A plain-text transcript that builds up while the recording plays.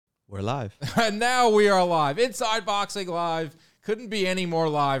We're live. And now we are live. Inside Boxing Live. Couldn't be any more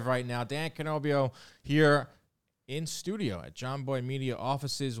live right now. Dan Canobbio here in studio at John Boy Media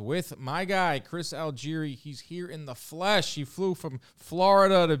offices with my guy, Chris Algieri. He's here in the flesh. He flew from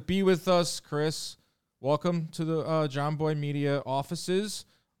Florida to be with us. Chris, welcome to the John Boy Media offices.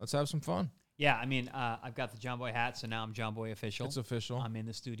 Let's have some fun. Yeah, I mean, I've got the John Boy hat, so now I'm John Boy official. It's official. I'm in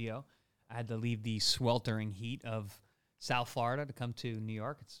the studio. I had to leave the sweltering heat of South Florida to come to New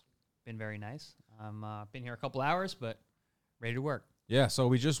York. It's been very nice. Been here a couple hours, but ready to work. Yeah, so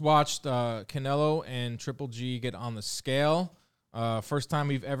we just watched Canelo and Triple G get on the scale. First time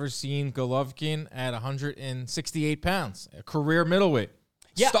we've ever seen Golovkin at 168 pounds, a career middleweight.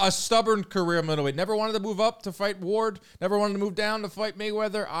 Yeah. A stubborn career middleweight. Never wanted to move up to fight Ward. Never wanted to move down to fight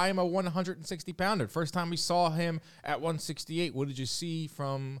Mayweather. I am a 160-pounder. First time we saw him at 168. What did you see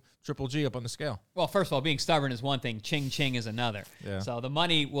from Triple G up on the scale? Well, first of all, being stubborn is one thing. Ching is another. Yeah. So the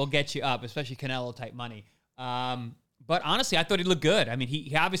money will get you up, especially Canelo-type money. But honestly, I thought he looked good. I mean,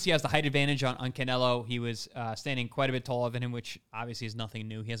 he obviously has the height advantage on Canelo. He was standing quite a bit taller than him, which obviously is nothing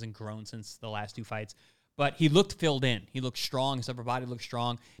new. He hasn't grown since the last two fights. But he looked filled in. He looked strong. His upper body looked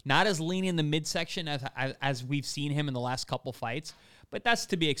strong. Not as lean in the midsection as we've seen him in the last couple fights, but that's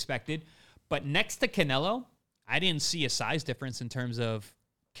to be expected. But next to Canelo, I didn't see a size difference in terms of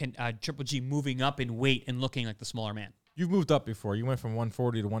Triple G moving up in weight and looking like the smaller man. You've moved up before. You went from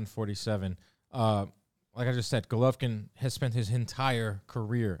 140 to 147. Like I just said, Golovkin has spent his entire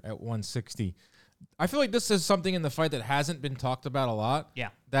career at 160. I feel like this is something in the fight that hasn't been talked about a lot. Yeah.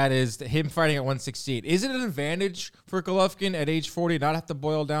 That is him fighting at 168. Is it an advantage for Golovkin at age 40 not have to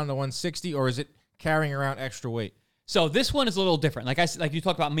boil down to 160, or is it carrying around extra weight? So this one is a little different. Like you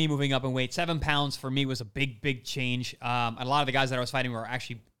talked about me moving up in weight. 7 pounds for me was a big change. And a lot of the guys that I was fighting were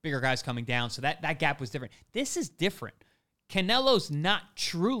actually bigger guys coming down. So that gap was different. This is different. Canelo's not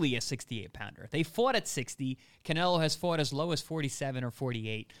truly a 68-pounder. They fought at 60. Canelo has fought as low as 47 or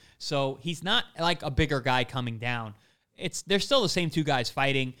 48. So he's not like a bigger guy coming down. They're still the same two guys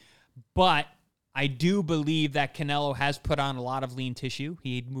fighting, but I do believe that Canelo has put on a lot of lean tissue.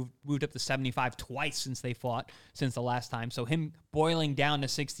 He moved up to 75 twice since they fought, since the last time. So him boiling down to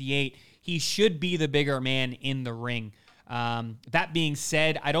 68, he should be the bigger man in the ring. That being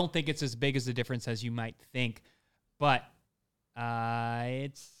said, I don't think it's as big as the difference as you might think, but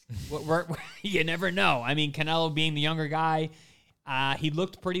you never know. I mean, Canelo being the younger guy, he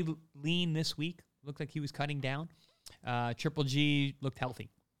looked pretty lean this week. Looked like he was cutting down. Triple G looked healthy.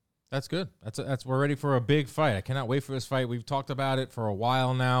 That's good. We're ready for a big fight. I cannot wait for this fight. We've talked about it for a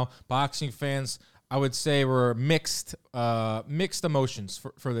while now. Boxing fans, I would say, were mixed emotions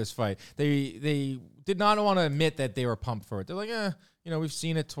for this fight. They did not want to admit that they were pumped for it. They're like, we've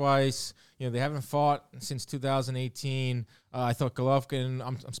seen it twice. They haven't fought since 2018. I thought Golovkin,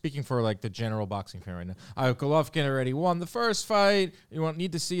 I'm speaking for like the general boxing fan right now. Golovkin already won the first fight. You won't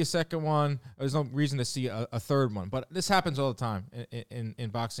need to see a second one. There's no reason to see a third one. But this happens all the time in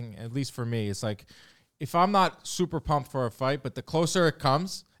boxing, at least for me. It's like, if I'm not super pumped for a fight, but the closer it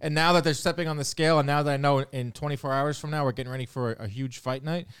comes, and now that they're stepping on the scale, and now that I know in 24 hours from now we're getting ready for a huge fight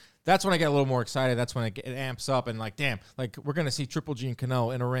night, that's when I get a little more excited. That's when it amps up and like, damn, like we're going to see Triple G and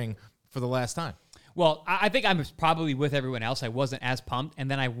Canelo in a ring for the last time. Well, I think I was probably with everyone else. I wasn't as pumped. And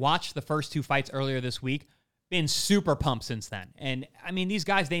then I watched the first two fights earlier this week. Been super pumped since then. And, I mean, these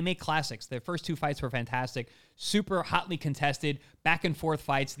guys, they make classics. Their first two fights were fantastic. Super hotly contested, back-and-forth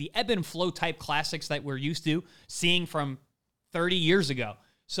fights. The ebb and flow type classics that we're used to seeing from 30 years ago.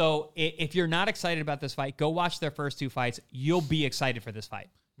 So if you're not excited about this fight, go watch their first two fights. You'll be excited for this fight.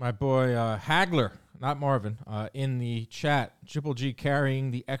 My boy Hagler, not Marvin, in the chat, Triple G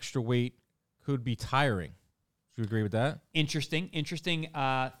carrying the extra weight could be tiring. Do you agree with that? Interesting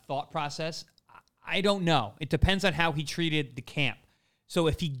thought process. I don't know. It depends on how he treated the camp. So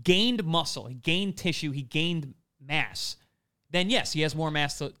if he gained muscle, he gained tissue, he gained mass, then yes, he has more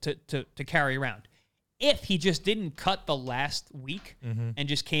mass to carry around. If he just didn't cut the last week and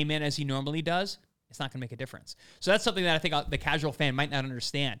just came in as he normally does, it's not going to make a difference. So that's something that I think the casual fan might not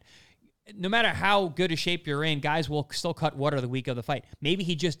understand. No matter how good a shape you're in, guys will still cut water the week of the fight. Maybe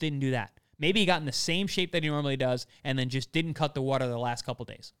he just didn't do that. Maybe he got in the same shape that he normally does and then just didn't cut the water the last couple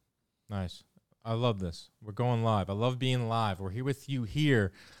days. Nice. I love this. We're going live. I love being live. We're here with you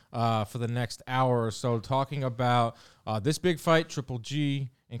here for the next hour or so talking about this big fight, Triple G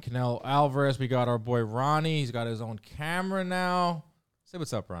and Canelo Alvarez. We got our boy Ronnie. He's got his own camera now. Say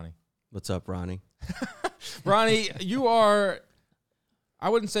what's up, Ronnie. What's up, Ronnie? Ronnie, you are, I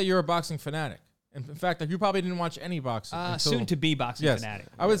wouldn't say you're a boxing fanatic. In fact, you probably didn't watch any boxing. Soon to be boxing fanatic.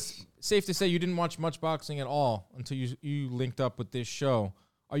 I was safe to say you didn't watch much boxing at all until you linked up with this show.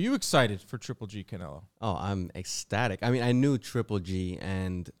 Are you excited for Triple G Canelo? Oh, I'm ecstatic. I mean, I knew Triple G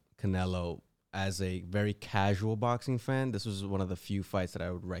and Canelo as a very casual boxing fan. This was one of the few fights that I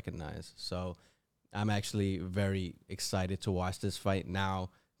would recognize. So I'm actually very excited to watch this fight now,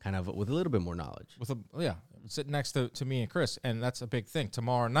 kind of with a little bit more knowledge. Sitting next to me and Chris, and that's a big thing.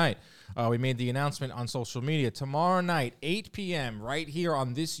 Tomorrow night, we made the announcement on social media. Tomorrow night, 8 p.m., right here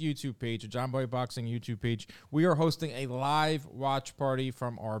on this YouTube page, the John Boy Boxing YouTube page, we are hosting a live watch party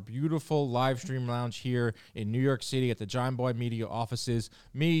from our beautiful live stream lounge here in New York City at the John Boy Media offices.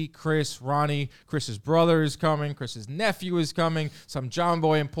 Me, Chris, Ronnie, Chris's brother is coming, Chris's nephew is coming, some John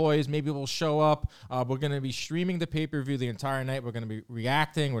Boy employees maybe will show up. We're going to be streaming the pay-per-view the entire night. We're going to be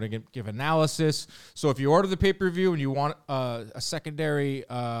reacting. We're going to give analysis. So if you order the pay-per-view and you want a secondary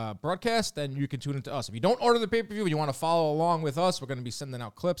broadcast, then you can tune into us. If you don't order the pay-per-view and you want to follow along with us, we're going to be sending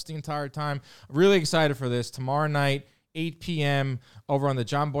out clips the entire time. Really excited for this. Tomorrow night, 8 p.m. over on the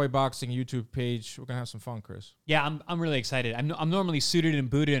John Boy Boxing YouTube page. We're going to have some fun, Chris. Yeah, I'm really excited. I'm normally suited and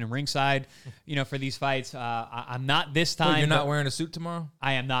booted and ringside, for these fights. I'm not this time. Wait, you're not wearing a suit tomorrow?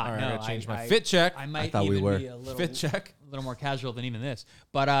 I am not. All right, no, I gotta change my fit check. I might thought even we were. be a little Fit check. a little more casual than even this.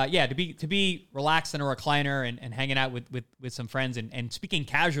 But to be relaxed in a recliner and hanging out with some friends and speaking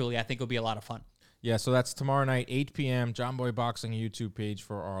casually, I think will be a lot of fun. Yeah, so that's tomorrow night, 8 p.m., John Boy Boxing YouTube page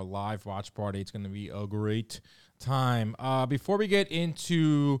for our live watch party. It's going to be a great time. Before we get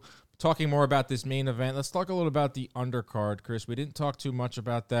into talking more about this main event, let's talk a little about the undercard, Chris. We didn't talk too much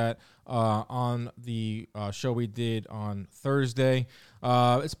about that on the show we did on Thursday.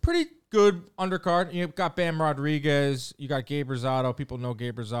 It's pretty good undercard. You've got Bam Rodriguez. You got Gabe Rosado. People know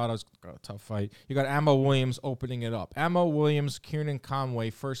Gabe Rosado's got a tough fight. You got Ammo Williams opening it up. Ammo Williams, Kieran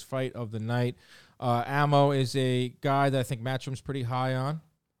Conway, first fight of the night. Ammo is a guy that I think Matchroom's pretty high on.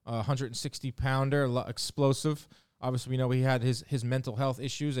 160-pounder, explosive. Obviously, we know he had his mental health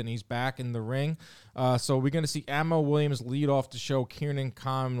issues, and he's back in the ring. So we're going to see Ammo Williams lead off the show, Kieran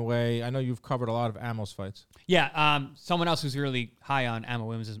Conway. I know you've covered a lot of Ammo's fights. Yeah, someone else who's really high on Ammo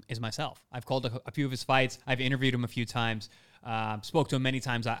Williams is myself. I've called a few of his fights. I've interviewed him a few times, spoke to him many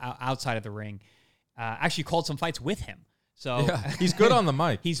times outside of the ring. Actually called some fights with him. So yeah, he's good on the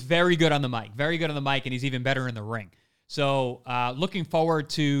mic. He's very good on the mic. Very good on the mic, and he's even better in the ring. So looking forward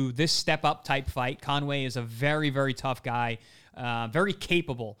to this step-up type fight. Conway is a very, very tough guy, very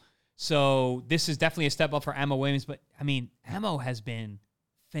capable. So this is definitely a step up for Ammo Williams. But, I mean, Ammo has been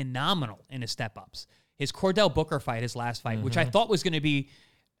phenomenal in his step-ups. His Cordell Booker fight, his last fight, which I thought was going to be,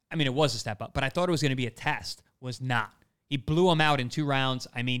 I mean, it was a step-up, but I thought it was going to be a test, was not. He blew him out in 2 rounds.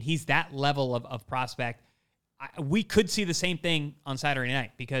 I mean, he's that level of prospect. We could see the same thing on Saturday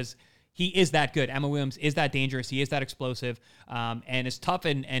night because he is that good. Ammo Williams is that dangerous. He is that explosive. And as tough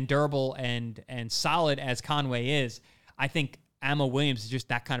and durable and solid as Conway is, I think Ammo Williams is just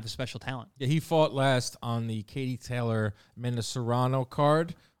that kind of a special talent. Yeah, he fought last on the Katie Taylor Mendes Serrano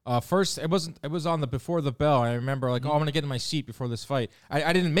card. First, it was on the before the bell. I remember I'm going to get in my seat before this fight.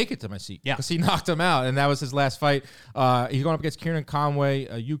 I didn't make it to my seat because he knocked him out, and that was his last fight. He's going up against Kieran Conway,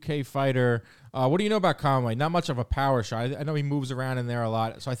 a UK fighter. What do you know about Conway? Not much of a power shot. I know he moves around in there a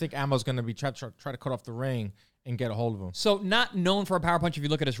lot, so I think Ammo's going to be try to cut off the ring and get a hold of him. So not known for a power punch if you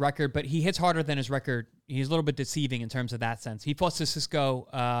look at his record, but he hits harder than his record. He's a little bit deceiving in terms of that sense. He fought Cisco,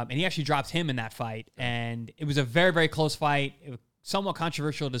 and he actually dropped him in that fight, and it was a very, very close fight. It was somewhat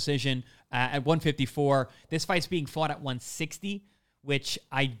controversial decision at 154. This fight's being fought at 160, which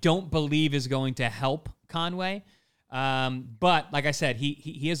I don't believe is going to help Conway. But like I said,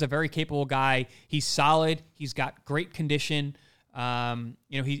 he is a very capable guy. He's solid. He's got great condition.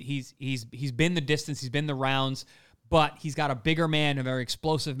 He's been the distance. He's been the rounds. But he's got a bigger man, a very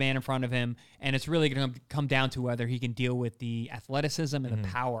explosive man in front of him, and it's really going to come down to whether he can deal with the athleticism and the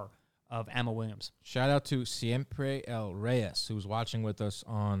power of Ammo Williams. Shout out to Siempre El Reyes, who's watching with us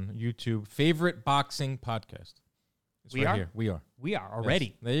on YouTube. Favorite boxing podcast. It's We right are? here. We are. We are already.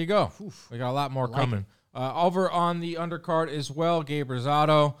 Yes. There you go. We got a lot more coming. Over on the undercard as well, Gabe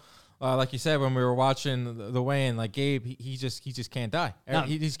Rosado. Like you said, when we were watching the weigh-in, like Gabe, he just can't die. No.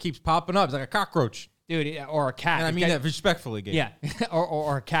 He just keeps popping up. He's like a cockroach. Dude, or a cat. And I mean that respectfully, Gabe. Yeah,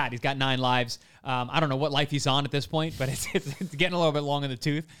 or a cat. He's got 9 lives. I don't know what life he's on at this point, but it's getting a little bit long in the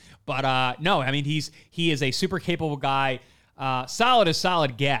tooth. But no, I mean he is a super capable guy, solid as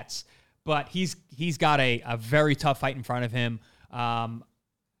solid gets. But he's got a very tough fight in front of him.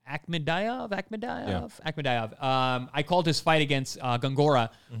 Akhmadiev. I called his fight against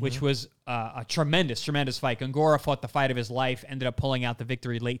Gongora, which was a tremendous fight. Gongora fought the fight of his life, ended up pulling out the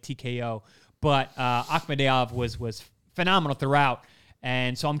victory, late TKO. But Akhmadiev was phenomenal throughout.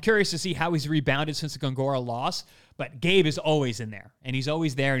 And so I'm curious to see how he's rebounded since the Gongora loss. But Gabe is always in there, and he's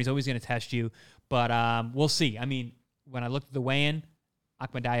always there, and he's always going to test you. But we'll see. I mean, when I looked at the weigh-in,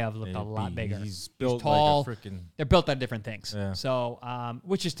 Akhmedov looked a lot bigger. He's built tall. like a freaking... They're built on different things. Yeah. So,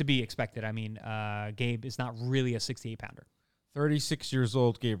 which is to be expected. I mean, Gabe is not really a 68-pounder. 36 years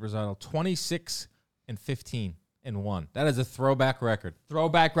old, Gabe Rosado. 26-15-1. That is a throwback record.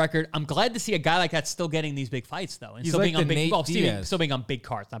 Throwback record. I'm glad to see a guy like that still getting these big fights, though. And He's still like being on the big, Nate Diaz. still being on big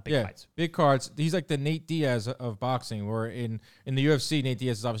cards, not big fights. Big cards. He's like the Nate Diaz of boxing, where in the UFC, Nate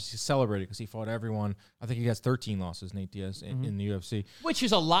Diaz is obviously celebrated because he fought everyone. I think he has 13 losses, Nate Diaz, in the UFC. Which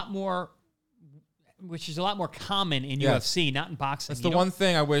is a lot more common in UFC, not in boxing. That's the one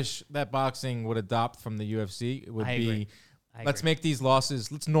thing I wish that boxing would adopt from the UFC. It would be, let's make these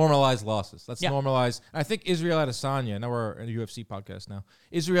losses, let's normalize losses. Let's normalize. I think Israel Adesanya, now we're in a UFC podcast now,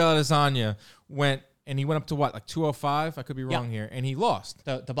 Israel Adesanya went up to what, like 205? I could be wrong here. And he lost.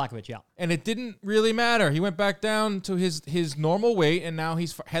 The Blachowicz, yeah. And it didn't really matter. He went back down to his normal weight, and now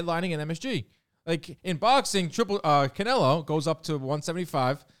he's headlining an MSG. Like in boxing, Canelo goes up to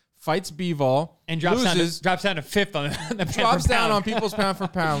 175, fights Bivol, and loses, drops down to fifth on the drops down on people's pound for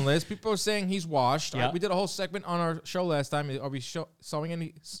pound list. People are saying he's washed. Yep. We did a whole segment on our show last time. Are we showing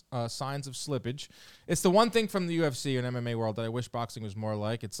any signs of slippage? It's the one thing from the UFC and MMA world that I wish boxing was more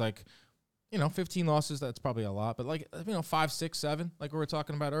like. It's like, 15 losses, that's probably a lot. But 5, 6, 7, like we were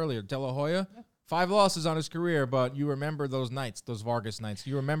talking about earlier. De La Hoya, 5 losses on his career, but you remember those nights, those Vargas nights.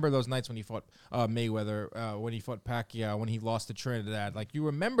 You remember those nights when he fought Mayweather, when he fought Pacquiao, when he lost to Trinidad. Like, you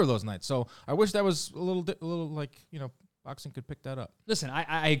remember those nights. So I wish that was a little boxing could pick that up. Listen,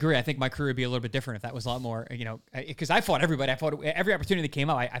 I agree. I think my career would be a little bit different if that was a lot more, because I fought everybody. I fought every opportunity that came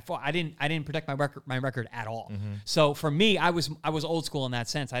up. I fought. I didn't protect my record at all. Mm-hmm. So for me, I was old school in that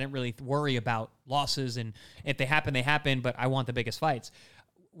sense. I didn't really worry about losses, and if they happen, they happen. But I want the biggest fights.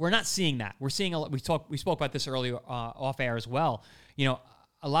 We're not seeing that. We're seeing we spoke about this earlier off air as well.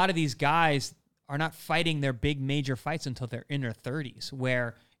 A lot of these guys are not fighting their big major fights until they're in their 30s.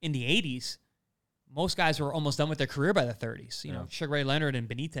 Where in the 80s. Most guys were almost done with their career by the 30s. Sugar Ray Leonard and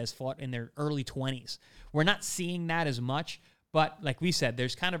Benitez fought in their early 20s. We're not seeing that as much, but like we said,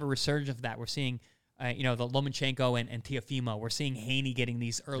 there's kind of a resurgence of that. We're seeing, the Lomachenko and Teofimo. We're seeing Haney getting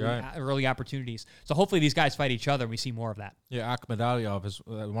these early opportunities. So hopefully these guys fight each other and we see more of that. Yeah, Akhmedov is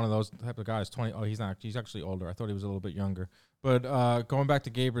one of those type of guys. 20. Oh, he's not. He's actually older. I thought he was a little bit younger. But going back to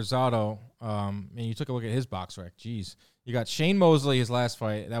Gabe Rosado, you took a look at his box rec. Jeez, you got Shane Mosley, his last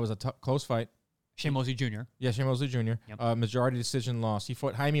fight. That was a close fight. Shane Mosley Jr. Yeah, Shane Mosley Jr. Yep. Majority decision loss. He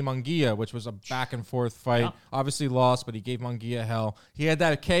fought Jaime Munguia, which was a back and forth fight. Yep. Obviously lost, but he gave Munguia hell. He had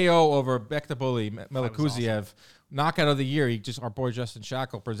that KO over Bektabuli, Melikuziev. Awesome. Knockout of the year. Our boy Justin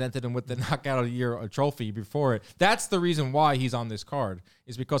Shackle presented him with the knockout of the year trophy before it. That's the reason why he's on this card,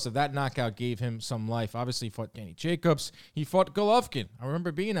 is because of that knockout gave him some life. Obviously, he fought Danny Jacobs. He fought Golovkin. I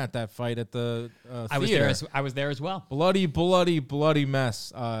remember being at that fight at the theater. I was there as well. Bloody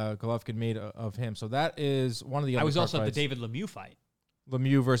mess Golovkin made of him. So that is one of the other I was also fights. at the David Lemieux fight.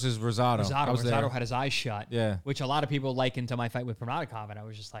 Lemieux versus Rosado. Rosado had his eyes shut. Yeah. Which a lot of people likened to my fight with Promadikov, and I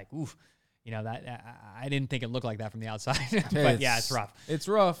was just like, oof. That I didn't think it looked like that from the outside. But it's rough.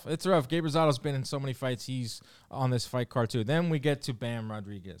 It's rough. Gabe Rosado's been in so many fights. He's on this fight card too. Then we get to Bam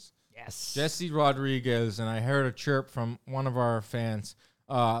Rodriguez. Yes. Jesse Rodriguez, and I heard a chirp from one of our fans.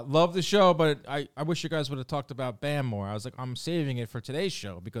 Love the show, but I wish you guys would have talked about Bam more. I was like, I'm saving it for today's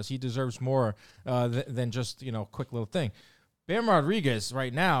show because he deserves more than just, quick little thing. Bam Rodriguez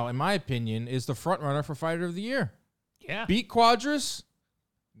right now, in my opinion, is the front runner for Fighter of the Year. Yeah. Beat Quadras.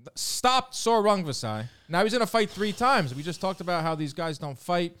 Stopped Sor Rungvisai. Now he's going to fight 3 times. We just talked about how these guys don't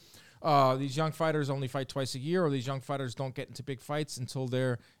fight. These young fighters only fight twice a year, or these young fighters don't get into big fights until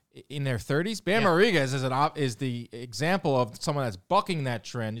they're in their 30s. Bam Rodriguez is the example of someone that's bucking that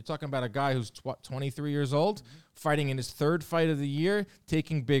trend. You're talking about a guy who's 23 years old, fighting in his 3rd fight of the year,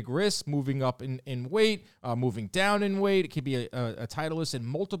 taking big risks, moving up in weight, moving down in weight. It could be a titleist in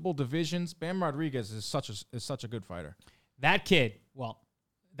multiple divisions. Bam Rodriguez is such a good fighter. That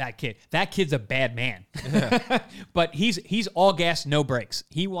kid's a bad man. Yeah. But he's all gas, no brakes.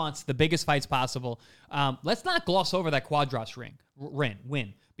 He wants the biggest fights possible. Let's not gloss over that Quadras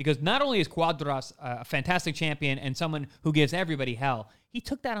win. Because not only is Quadras a fantastic champion and someone who gives everybody hell, he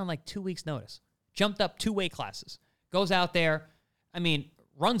took that on like 2 weeks' notice. Jumped up 2 weight classes. Goes out there.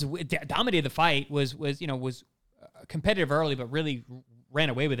 Dominated the fight, was competitive early, but really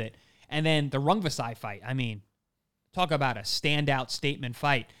ran away with it. And then the Rungvisai fight, talk about a standout statement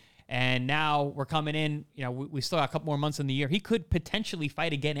fight. And now we're coming in, we still got a couple more months in the year. He could potentially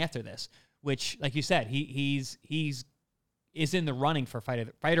fight again after this, which, like you said, he's is in the running for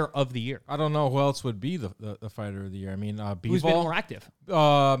fighter of the year. I don't know who else would be the fighter of the year. I mean, Who's been Bivol. more active?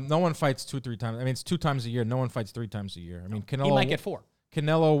 No one fights 2-3 times. I mean, it's 2 times a year. No one fights 3 times a year. I mean, Canelo He might get 4.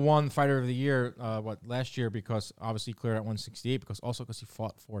 Canelo won fighter of the year last year because obviously he cleared at 168 because he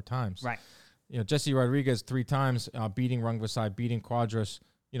fought 4 times. Right. You know, Jesse Rodriguez 3 times, beating Rungvisai, beating Quadras.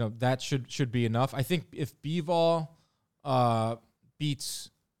 You know, that should be enough. I think if Bivol beats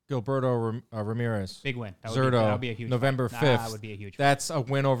Gilberto Ramirez, Big win. Zurdo, that would be a huge November fight. 5th. That would be a huge fight. That's a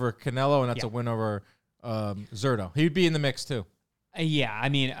win over Canelo, and that's Yeah. a win over Zurdo. He'd be in the mix too. Yeah, I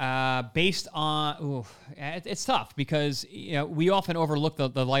mean, based on it's tough because we often overlook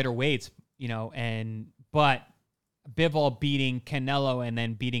the lighter weights, but Bivol beating Canelo and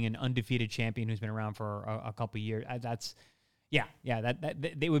then beating an undefeated champion who's been around for a couple of years, that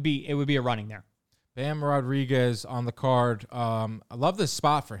it would be a running there. Bam Rodriguez on the card. I love this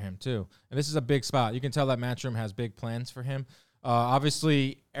spot for him too, and this is a big spot. You can tell that Matchroom has big plans for him.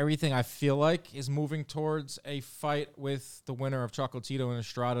 Obviously, everything I feel like is moving towards a fight with the winner of Chocolatito and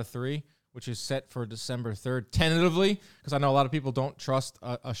Estrada 3, which is set for December 3rd, tentatively, because I know a lot of people don't trust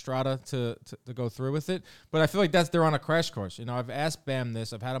Estrada to go through with it. But I feel like they're on a crash course. I've asked Bam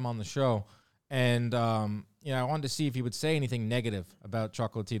this. I've had him on the show, and I wanted to see if he would say anything negative about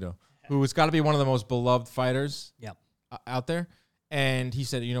Chocolatito, who has got to be one of the most beloved fighters out there. And he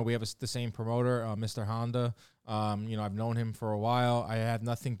said, we have the same promoter, Mr. Honda. I've known him for a while. I have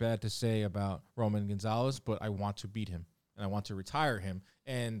nothing bad to say about Roman Gonzalez, but I want to beat him, and I want to retire him.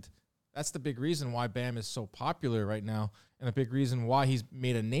 And that's the big reason why Bam is so popular right now, and a big reason why he's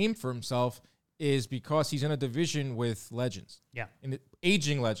made a name for himself is because he's in a division with legends. Yeah. In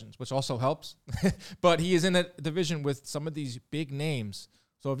aging legends, which also helps. But he is in a division with some of these big names.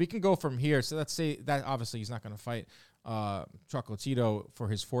 So if he can go from here, so let's say that obviously he's not going to fight Chocolatito for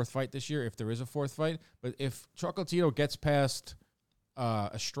his 4th fight this year, if there is a 4th fight. But if Chocolatito gets past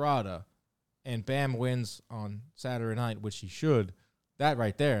Estrada and Bam wins on Saturday night, which he should, that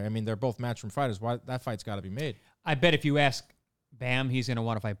right there, I mean, they're both matchroom fighters. Why that fight's got to be made. I bet if you ask Bam, he's going to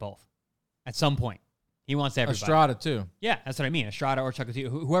want to fight both at some point. He wants everybody. Estrada too. Yeah, that's what I mean. Estrada or Chocolatito,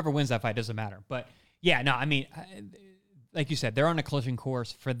 whoever wins that fight doesn't matter. But yeah, no, I mean, like you said, they're on a collision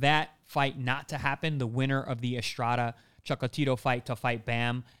course. For that fight not to happen, the winner of the Estrada Chocolatito fight to fight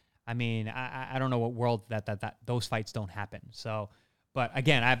Bam, I mean, I don't know what world that those fights don't happen. So, but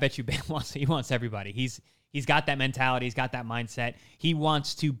again, I bet you Bam wants everybody. He's got that mentality. He's got that mindset. He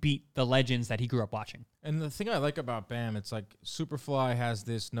wants to beat the legends that he grew up watching. And the thing I like about Bam, it's like Superfly has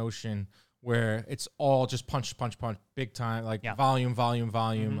this notion where it's all just punch, big time, like volume.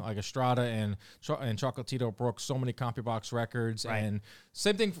 Like Estrada and Chocolatito broke so many CompuBox records. Right. And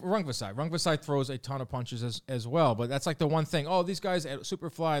same thing for Rungvisai. Rungvisai throws a ton of punches as well. But that's like the one thing. Oh, these guys at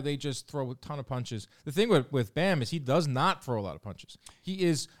Superfly, they just throw a ton of punches. The thing with Bam is he does not throw a lot of punches. He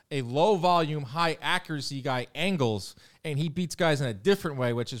is a low volume, high accuracy guy, angles, and he beats guys in a different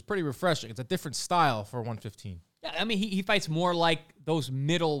way, which is pretty refreshing. It's a different style for 115. Yeah, I mean, he fights more like those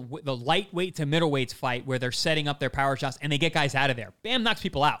the lightweight to middleweights fight where they're setting up their power shots and they get guys out of there. Bam knocks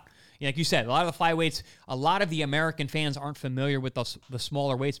people out. Like you said, a lot of the flyweights, a lot of the American fans aren't familiar with the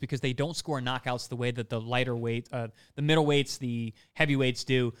smaller weights because they don't score knockouts the way that the lighter weight, the middleweights, the heavyweights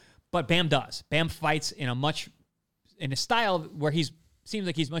do. But Bam does. Bam fights in a style where seems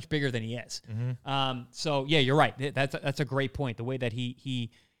like he's much bigger than he is. Mm-hmm. So yeah, you're right. That's a great point. The way that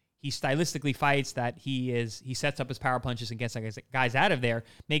he stylistically fights, that he sets up his power punches and gets guys out of there,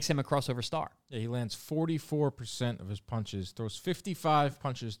 makes him a crossover star. Yeah, he lands 44% of his punches, throws 55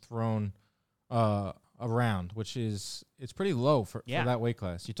 punches thrown around, which it's pretty low for that weight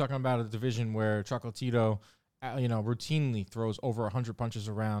class. You're talking about a division where Chocolatito, routinely throws over 100 punches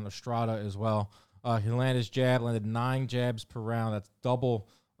around. Estrada as well. He landed 9 jabs per round. That's double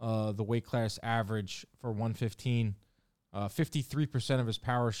the weight class average for 115. 53% of his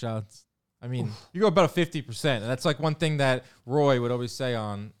power shots. I mean, you go about 50%. That's like one thing that Roy would always say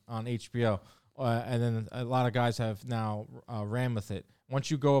on HBO. And then a lot of guys have now ran with it. Once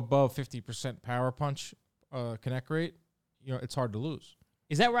you go above 50% power punch connect rate, it's hard to lose.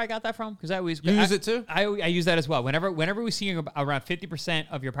 Is that where I got that from? Because I use it too. I use that as well. Whenever we see around 50%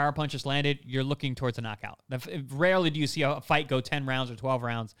 of your power punches landed, you're looking towards a knockout. Rarely do you see a fight go 10 rounds or 12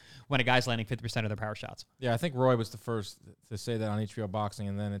 rounds when a guy's landing 50% of their power shots. Yeah, I think Roy was the first to say that on HBO Boxing,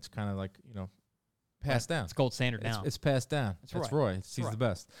 and then it's kind of like passed down. It's gold standard now. It's passed down. That's Roy. He's Roy. The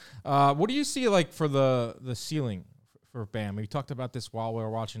best. What do you see like for the ceiling for Bam? We talked about this while we were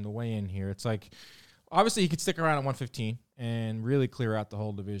watching the weigh-in here. It's like obviously he could stick around at 115 and really clear out the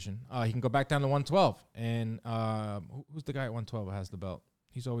whole division. He can go back down to 112. And who's the guy at 112 who has the belt?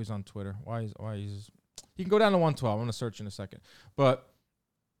 He's always on Twitter. Why is He can go down to 112. I'm going to search in a second. But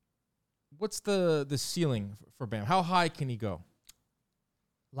what's the ceiling for Bam? How high can he go?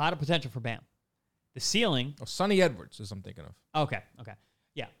 A lot of potential for Bam. The ceiling. Oh, Sonny Edwards is I'm thinking of. Okay.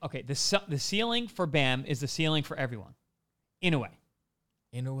 Yeah. Okay. The ceiling for Bam is the ceiling for everyone.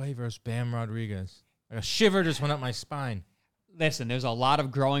 Inoue versus Bam Rodriguez. Like a shiver just went up my spine. Listen, there's a lot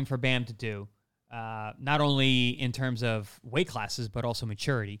of growing for Bam to do, not only in terms of weight classes, but also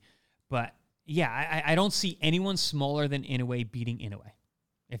maturity. But, yeah, I don't see anyone smaller than Inoue beating Inoue,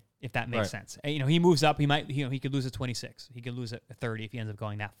 if that makes sense. He moves up. He might, he could lose at 26. He could lose at 30 if he ends up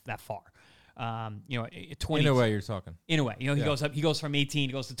going that far. 20. Inoue, you're talking. Inoue, he goes up. He goes from 18.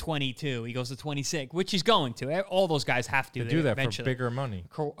 He goes to 22. He goes to 26, which he's going to. All those guys have to do that eventually. For bigger money.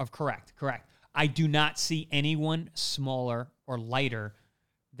 Correct. I do not see anyone smaller or lighter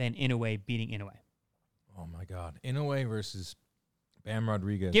than Inoue beating Inoue. Oh my God, Inoue versus Bam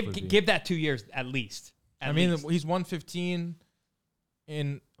Rodriguez. Give that 2 years at least. He's 115.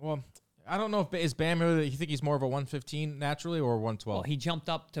 I don't know if is Bam really. You think he's more of a 115 naturally or 112? Well, he jumped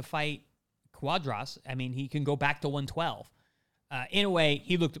up to fight Cuadras. He can go back to 112. Inoue,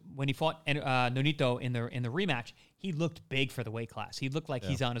 he looked when he fought Nonito in the rematch. He looked big for the weight class. He looked like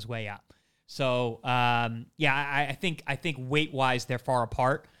he's on his way up. So I think weight wise they're far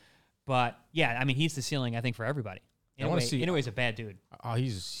apart, but he's the ceiling I think for everybody. Inoue's a bad dude.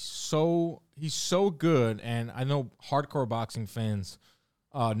 He's so good, and I know hardcore boxing fans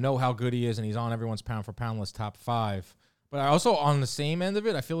know how good he is, and he's on everyone's pound for pound list top 5. But I also on the same end of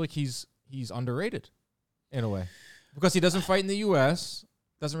it, I feel like he's underrated in a way because he doesn't fight in the U.S.,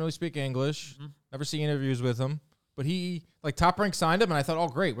 doesn't really speak English, never see interviews with him. But he, Top Rank signed him, and I thought, oh,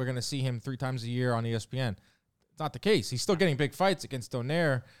 great, we're going to see him 3 times a year on ESPN. It's not the case. He's still getting big fights against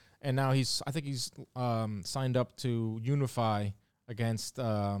Donaire, and now I think he's signed up to Unify against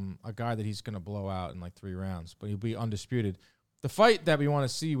a guy that he's going to blow out in 3 rounds, but he'll be undisputed. The fight that we want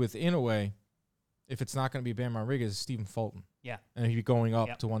to see with Inoue, if it's not going to be Bam Rodriguez, is Stephen Fulton. Yeah. And he'd be going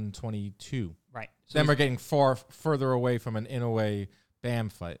up to 122. Right. So then we're getting further away from an Inoue Bam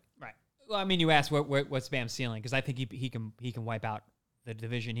fight. Right. Well, you asked what's Bam's ceiling, because I think he can wipe out the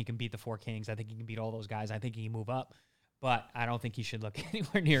division. He can beat the 4 Kings. I think he can beat all those guys. I think he can move up, but I don't think he should look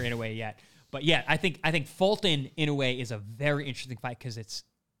anywhere near Inoue yet. But yeah, I think Fulton Inoue is a very interesting fight because it's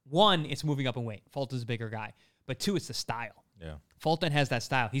moving up in weight. Fulton's a bigger guy, but 2, it's the style. Yeah. Fulton has that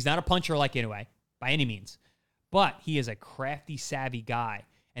style. He's not a puncher like Inoue by any means, but he is a crafty, savvy guy,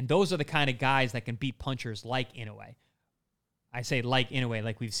 and those are the kind of guys that can beat punchers like Inoue. I say like Inoue,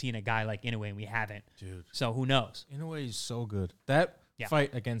 like we've seen a guy like Inoue and we haven't. Dude. So who knows? Inoue is so good. That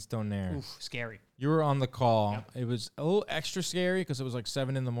fight against Donaire. Oof, scary. You were on the call. Yep. It was a little extra scary because it was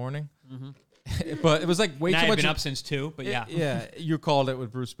 7 in the morning. But it was way too I've much. been up since 2, but yeah. Yeah, you called it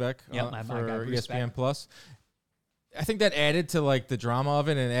with Bruce Beck my guy, for Bruce ESPN Beck. Plus. I think that added to the drama of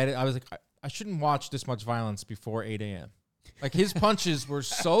it, and I was like, I shouldn't watch this much violence before 8 a.m. His punches were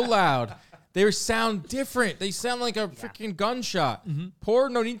so loud. They sound different. They sound like a freaking gunshot. Poor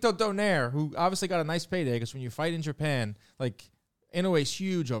Nonito Donaire, who obviously got a nice payday, because when you fight in Japan, Inoue's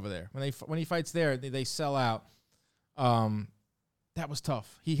huge over there. When he fights there, they sell out. That was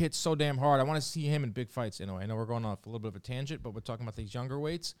tough. He hits so damn hard. I want to see him in big fights, Inoue. I know we're going off a little bit of a tangent, but we're talking about these younger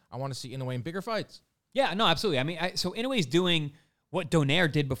weights. I want to see Inoue in bigger fights. Yeah, no, absolutely. So Inoue's doing what Donaire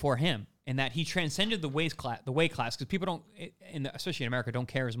did before him, in that he transcended the weight class, because people don't, especially in America, don't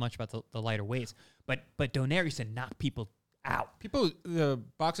care as much about the lighter weights. But Donaire used to knock people out. The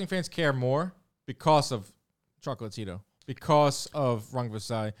boxing fans care more because of Chocolatito, because of Rung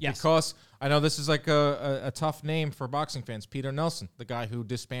Visai, because I know this is a tough name for boxing fans. Peter Nelson, the guy who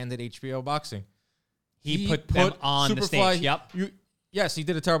disbanded HBO Boxing. He put them on the stage. Yep. Yes, he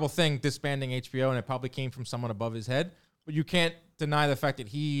did a terrible thing disbanding HBO, and it probably came from someone above his head. But you can't deny the fact that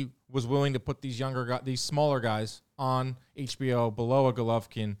he was willing to put these smaller guys on HBO below a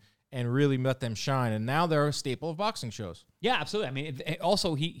Golovkin and really let them shine. And now they're a staple of boxing shows. Yeah, absolutely.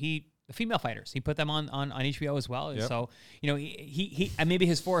 Also the female fighters, he put them on HBO as well. Yep. So he maybe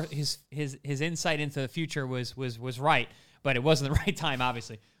his insight into the future was right, but it wasn't the right time,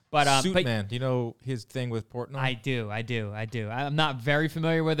 obviously. But Suitman, do you know his thing with Portnoy? I do. I'm not very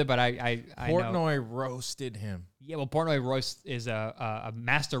familiar with it, but I Portnoy know. roasted him. Yeah, well, Portnoy is a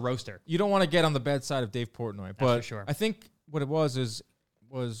master roaster. You don't want to get on the bad side of Dave Portnoy, but for sure. I think what it was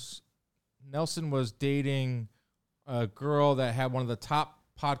Nelson was dating a girl that had one of the top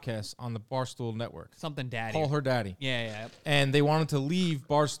podcasts on the Barstool Network. Something Daddy. Call Her Daddy. Yeah. And they wanted to leave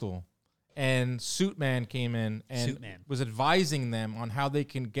Barstool. And Suitman came in and was advising them on how they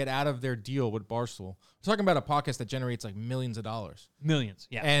can get out of their deal with Barstool. We're talking about a podcast that generates millions of dollars. Millions,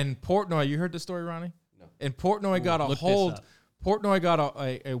 yeah. And Portnoy, you heard the story, Ronnie? And Portnoy got a look this hold. up. Portnoy got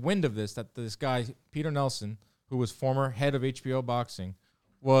a wind of this, that this guy, Peter Nelson, who was former head of HBO Boxing,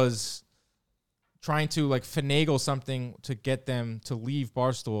 was trying to like finagle something to get them to leave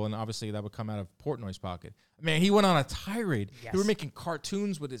Barstool, and obviously that would come out of Portnoy's pocket. Man, he went on a tirade. Yes. They were making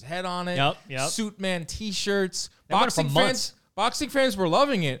cartoons with his head on it. Yep. Suit man T-shirts. They went for months. Boxing fans were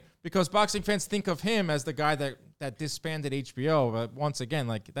loving it because boxing fans think of him as the guy that disbanded HBO. But once again,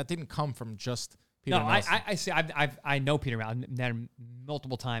 like that didn't come from just Peter Nelson. I see. I know Peter Nelson. I've met him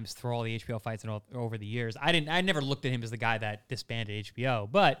multiple times through all the HBO fights and over the years. I never looked at him as the guy that disbanded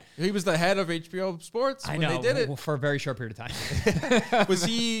HBO, but He was the head of HBO Sports I when know they did it. for a very short period of time. Was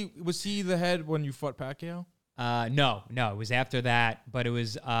he the head when you fought Pacquiao? No, it was after that, but it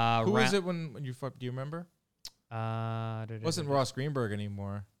was Who was it when you fought? Do you remember? It wasn't Ross Greenberg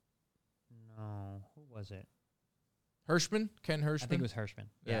anymore. No, who was it? Hirschman? Ken Hirschman? I think it was Hirschman.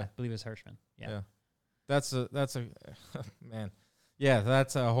 Yeah, Yeah. I believe it was Hirschman. Yeah. That's a man. Yeah,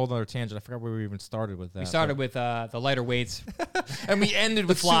 that's a whole other tangent. I forgot where we even started with that. We started with the lighter weights, and we ended the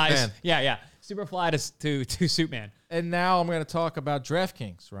with flies. Superman. Yeah. Superfly to Suitman. And now I'm going to talk about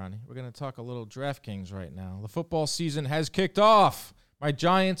DraftKings, Ronnie. We're going to talk a little DraftKings right now. The football season has kicked off. My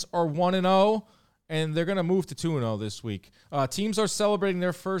Giants are 1-0, and they're going to move to 2-0 this week. Teams are celebrating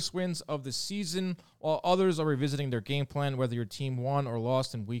their first wins of the season, while others are revisiting their game plan, whether your team won or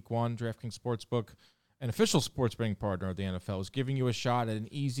lost in Week 1. DraftKings Sportsbook, an official sports betting partner of the NFL, is giving you a shot at an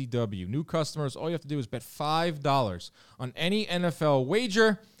easy W. New customers, all you have to do is bet $5 on any NFL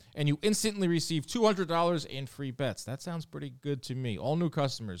wager, and you instantly receive $200 in free bets. That sounds pretty good to me. All new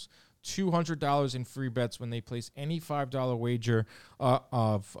customers, $200 in free bets when they place any $5 wager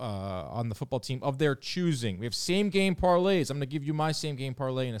on the football team of their choosing. We have same-game parlays. I'm going to give you my same-game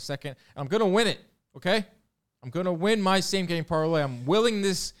parlay in a second. I'm going to win it, okay? I'm going to win my same-game parlay. I'm willing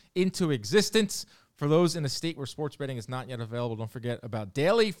this into existence. For those in a state where sports betting is not yet available, don't forget about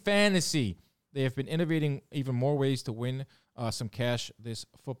Daily Fantasy. They have been innovating even more ways to win some cash this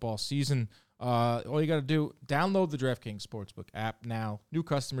football season. All you got to do, download the DraftKings Sportsbook app now. New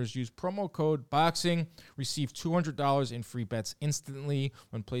customers use promo code BOXING, receive $200 in free bets instantly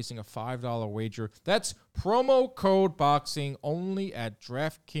when placing a $5 wager. That's promo code BOXING only at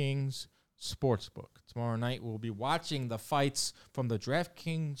DraftKings Sportsbook. Tomorrow night, we'll be watching the fights from the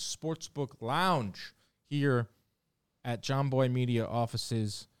DraftKings Sportsbook Lounge here at John Boy Media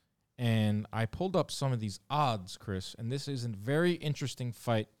offices. And I pulled up some of these odds, Chris, and this is a very interesting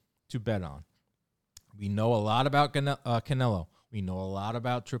fight to bet on. We know a lot about Canelo. We know a lot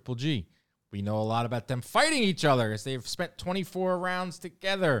about Triple G. We know a lot about them fighting each other as they've spent 24 rounds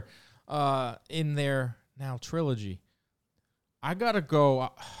together in their now trilogy. I got to go.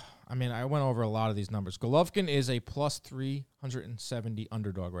 I mean, I went over a lot of these numbers. Golovkin is a plus 370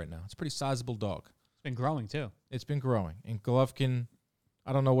 underdog right now. It's a pretty sizable dog. It's been growing too. It's been growing. And Golovkin,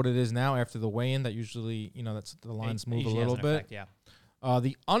 I don't know what it is now after the weigh-in. That usually, that's the lines move a little bit. Effect, yeah.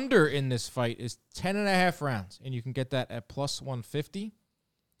 The under in this fight is 10.5 rounds, and you can get that at plus 150.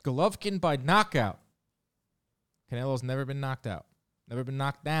 Golovkin by knockout. Canelo's never been knocked out. Never been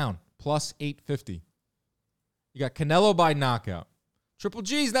knocked down. Plus 850. You got Canelo by knockout. Triple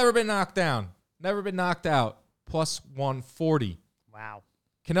G's never been knocked down. Never been knocked out. Plus 140. Wow.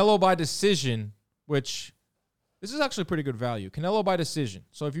 Canelo by decision, which this is actually pretty good value. Canelo by decision.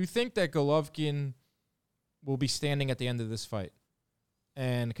 So if you think that Golovkin will be standing at the end of this fight,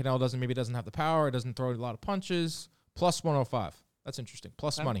 and Canelo doesn't have the power, it doesn't throw a lot of punches, plus 105. That's interesting.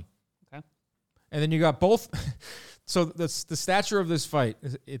 Plus money. Okay. And then you got both. So the stature of this fight,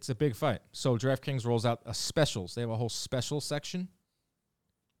 it's a big fight. So DraftKings rolls out a specials. They have a whole special section.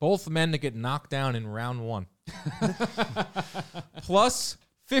 Both men to get knocked down in round 1. Plus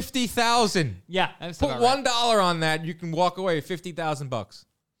 50,000. Yeah. That's Put about right. $1 on that, you can walk away with $50,000.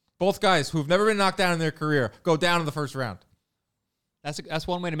 Both guys who've never been knocked down in their career go down in the first round. That's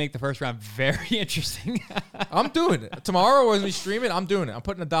one way to make the first round very interesting. I'm doing it. Tomorrow when we stream it, I'm doing it. I'm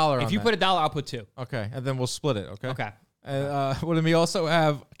putting $1 on If you that. put $1, I'll put 2. Okay, and then we'll split it, okay? Okay. And what do we also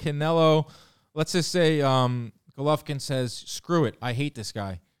have? Canelo, let's just say Golovkin says, screw it, I hate this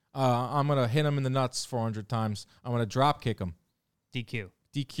guy. I'm going to hit him in the nuts 400 times. I'm going to drop kick him. DQ.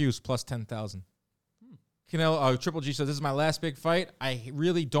 DQ's plus 10,000. Canelo, Triple G says, this is my last big fight. I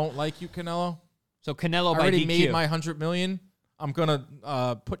really don't like you, Canelo. So Canelo I by already DQ. made my $100 million. I'm going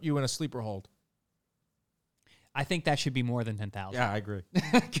to put you in a sleeper hold. I think that should be more than 10,000. Yeah, I agree.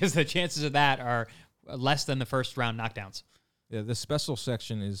 Because the chances of that are less than the first round knockdowns. Yeah, the special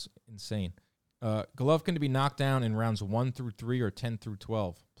section is insane. Golovkin to be knocked down in rounds 1 through 3 or 10 through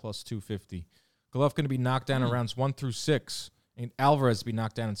 12, plus 250. Golovkin to be knocked down in rounds 1 through 6, and Alvarez to be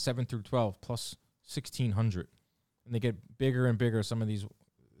knocked down in 7 through 12, plus 1,600. And they get bigger and bigger. Some of these,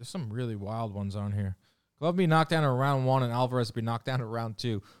 there's some really wild ones on here. Golovkin be knocked down in round 1 and Alvarez be knocked down in round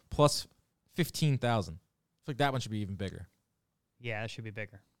 2, plus 15,000. I feel like that one should be even bigger. Yeah, that should be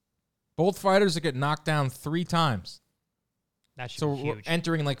bigger. Both fighters that get knocked down 3 times. That should So be we're huge.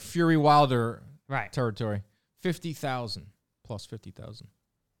 entering like Fury Wilder Right. territory. 50,000 plus 50,000.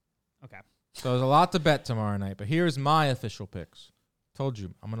 Okay. So there's a lot to bet tomorrow night. But here's my official picks. Told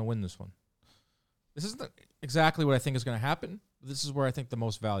you I'm going to win this one. This isn't exactly what I think is going to happen. This is where I think the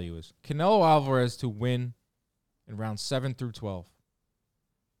most value is. Canelo Alvarez to win in rounds 7 through 12.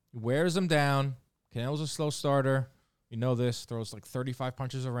 He wears him down. Canelo's a slow starter. You know this. Throws like 35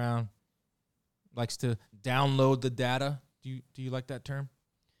 punches around. Likes to download the data. Do you like that term?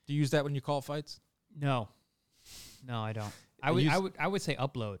 Do you use that when you call fights? No, I don't. I would say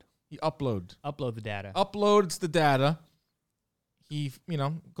upload. He upload The data. uploads the data. He,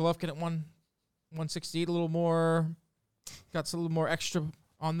 Golovkin at 168, a little more, got a little more extra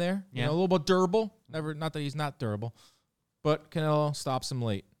on there. Yeah. A little more durable. Not that he's not durable, but Canelo stops him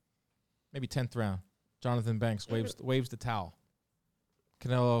late. Maybe 10th round. Jonathan Banks waves the towel.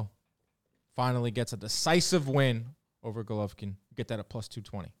 Canelo finally gets a decisive win over Golovkin. Get that at plus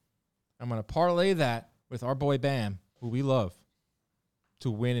 220. I'm going to parlay that with our boy Bam, who we love, to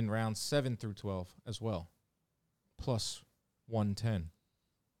win in rounds 7 through 12 as well. Plus 110.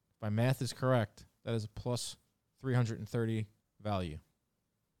 If my math is correct, that is a plus 330 value.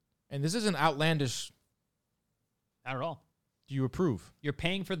 And this isn't outlandish. Not at all. Do you approve? You're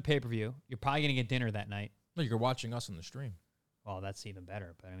paying for the pay-per-view. You're probably going to get dinner that night. No, you're watching us on the stream. Well, that's even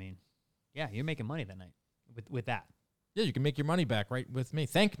better. But, I mean, yeah, you're making money that night with that. Yeah, you can make your money back right with me.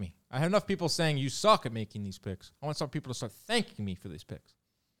 Thank me. I have enough people saying you suck at making these picks. I want some people to start thanking me for these picks.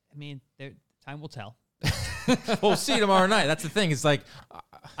 I mean, time will tell. We'll see tomorrow night. That's the thing. It's like,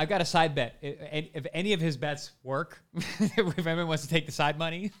 I've got a side bet. If any of his bets work, if anyone wants to take the side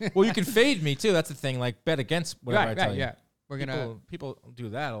money. well, you can fade me too. That's the thing. Like, bet against whatever I tell you. Yeah. We're gonna. People do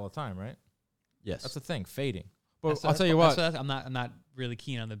that all the time, right? Yes. That's the thing. Fading. But I'll tell you what. I'm not really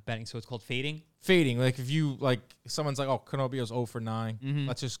keen on the betting. So it's called fading. Fading. Like if you someone's like, oh, Canobio's 0 for 9. Mhm.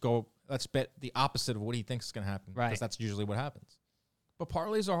 Let's bet the opposite of what he thinks is going to happen. Right. Because that's usually what happens. But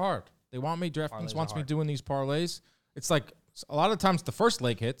parlays are hard. They want me, DraftKings Parlays wants are me hard. doing these parlays. It's like a lot of times the first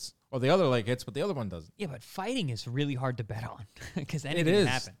leg hits or the other leg hits, but the other one doesn't. Yeah, but fighting is really hard to bet on because It anything is.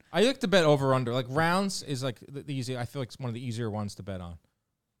 can happen. I like to bet over under. Like rounds is like the easy. I feel like it's one of the easier ones to bet on.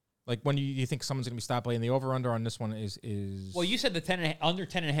 Like when you think someone's gonna be stopped late, and the over under on this one is Well, you said the under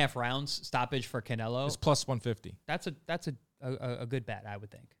 10.5 rounds stoppage for Canelo. is plus 150. That's a good bet, I would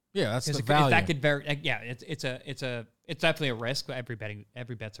think. Yeah, that's the Because value. that could vary. Yeah, it's definitely a risk.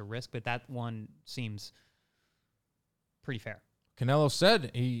 Every bet's a risk, but that one seems pretty fair. Canelo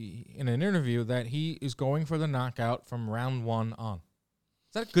said in an interview that he is going for the knockout from round 1 on. Is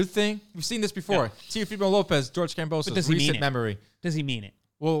that a good thing? We've seen this before. Teofimo Lopez, George But Kambosos, does he mean recent it? memory. Does he mean it?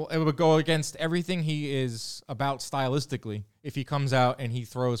 Well, it would go against everything he is about stylistically if he comes out and he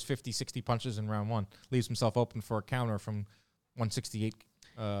throws 50, 60 punches in round 1, leaves himself open for a counter from 168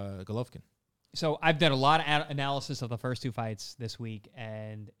 Golovkin. So I've done a lot of analysis of the first 2 fights this week,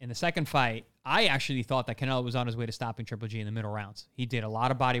 and in the second fight, I actually thought that Canelo was on his way to stopping Triple G in the middle rounds. He did a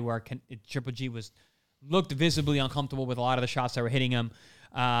lot of body work. Triple G looked visibly uncomfortable with a lot of the shots that were hitting him,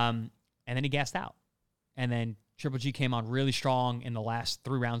 and then he gassed out. And then Triple G came on really strong in the last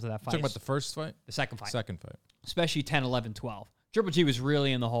 3 rounds of that fight. Talking about the first fight? The second fight. Second fight. Especially 10, 11, 12. Triple G was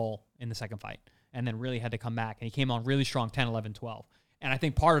really in the hole in the second fight and then really had to come back. And he came on really strong 10, 11, 12. And I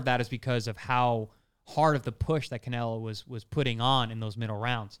think part of that is because of how hard of the push that Canelo was putting on in those middle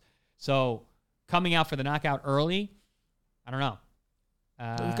rounds. So coming out for the knockout early, I don't know.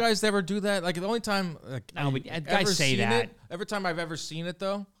 You guys ever do that? Like the only time guys say that. Every time I've ever seen it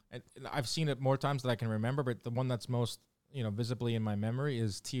though, and I've seen it more times than I can remember, but the one that's most visibly in my memory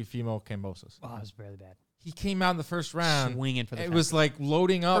is Teofimo Kambosos. Oh, it was really bad. He came out in the first round Swinging for the It fence. was like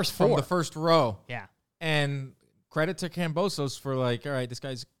loading up First from 4. the first row. Yeah. And credit to Kambosos for like, all right, this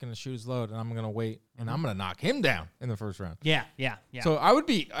guy's gonna shoot his load, and I'm gonna wait, and I'm gonna knock him down in the first round. Yeah. So I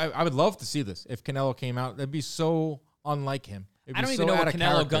would love to see this if Canelo came out. That'd be so unlike him. It'd I be don't so even know out what of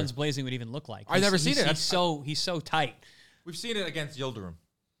Canelo character. guns blazing would even look like. I've never seen it. He's so tight. We've seen it against Yildirim,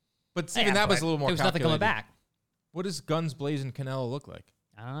 but Yeah, even that was but a little more. there was nothing coming calculated. back. What does guns blazing Canelo look like?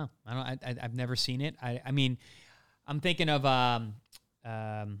 I don't know. I've never seen it. I mean, I'm thinking of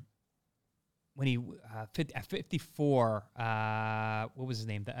when he at 54. What was his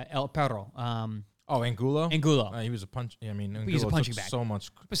name? El Perro. Angulo. Angulo. He was a punch. I mean, He was a Angulo punching took bag. so much.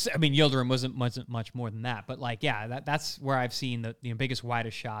 I mean, Yildirim wasn't much more than that. But like, yeah, that's where I've seen the biggest,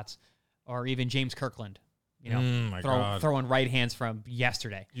 widest shots or even James Kirkland. You know, my God. throwing right hands from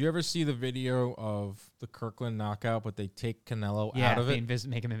yesterday. Do you ever see the video of the Kirkland knockout, but they take Canelo Yeah, out of it?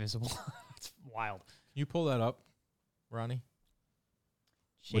 make him invisible. It's wild. Can you pull that up, Ronnie?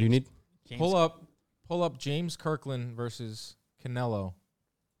 What do you need? James, Pull up James Kirkland versus Canelo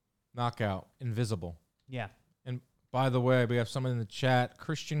knockout, invisible. Yeah. And by the way, we have someone in the chat,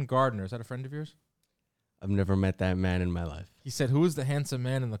 Christian Gardner. Is that a friend of yours? I've never met that man in my life. He said, "Who is the handsome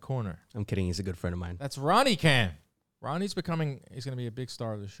man in the corner?" I'm kidding. He's a good friend of mine. That's Ronnie Cam. Ronnie's he's going to be a big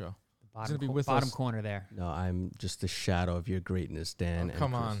star of the show. Bottom, be with bottom us. corner there. No, I'm just the shadow of your greatness, Dan. Oh, and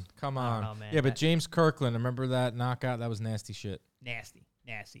come Chris. on. Come I don't on. know, man. Yeah, but That- James Kirkland, remember that knockout? That was nasty shit. Nasty.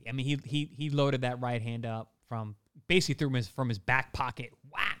 I mean, he loaded that right hand up from basically threw from his back pocket.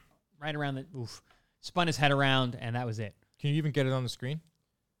 Whack! Right around the spun his head around, and that was it. Can you even get it on the screen?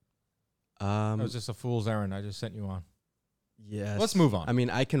 That was Um, just a fool's errand. I just sent you on. yes. Let's move on. I mean,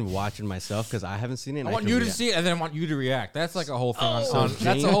 I can watch it myself because I haven't seen it. and I want can you to react. see it, and then I want you to react. That's like a whole thing Oh. on So that's a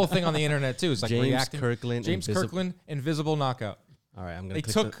James- whole thing on the internet too. It's like James reacting. Kirkland. James Kirkland, invisible knockout. All right, I'm gonna. They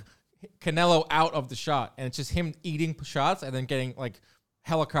click took Canelo out of the shot, and it's just him eating shots and then getting like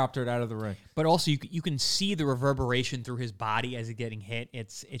helicoptered out of the ring. But also, you can see the reverberation through his body as he's getting hit.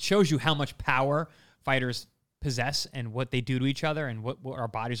 It shows you how much power fighters possess and what they do to each other and what our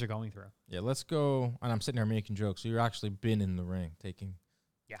bodies are going through. Yeah, let's go. And I'm sitting there making jokes. So you're actually been in the ring taking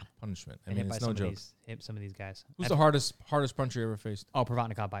punishment. I And mean, hit by it's no joke. hit some of these guys. Who's the hardest puncher you ever faced? Oh,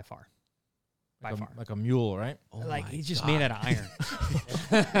 Provodnikov by far. By far. Like a mule, right? Oh Like my he's just God. made out of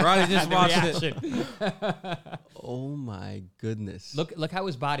iron. Ronnie just The watched it. reaction. Oh my goodness! Look how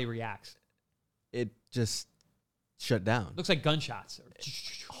his body reacts. it just shut down. Looks like gunshots.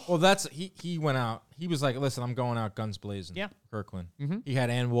 Well, that's he went out. He was like, "Listen, I'm going out guns blazing." Yeah. Kirkland. Mhm. He had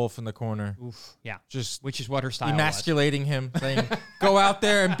Ann Wolf in the corner, Oof. Yeah. just Which is what her style was. emasculating him, saying, "Go out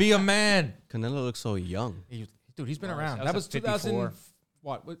there and be a man." Canelo looks so young. Dude, he's been Oh, around. that That was was a 54.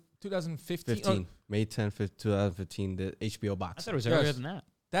 2015? 15 May 10th, 2015. The HBO I box. thought it was Yes. earlier than that.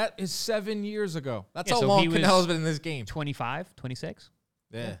 That is 7 years ago. That's Yeah, how so long he was Canelo's been in this game. 25, 26?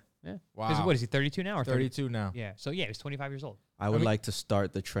 Yeah. Yeah. Wow. 'Cause what is he, 32 now or 30? 32 now. Yeah. So, yeah, he's 25 years old. I would mean- like to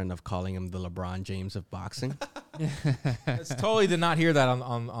start the trend of calling him the LeBron James of boxing. It's totally did not hear that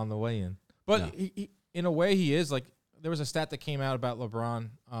on the way in. But No. he, in a way, he is like there was a stat that came out about LeBron.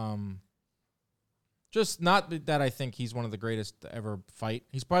 Just not that I think he's one of the greatest to ever fight.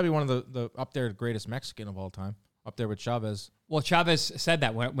 He's probably one of the up there greatest Mexican of all time, up there with Chavez. Well, Chavez said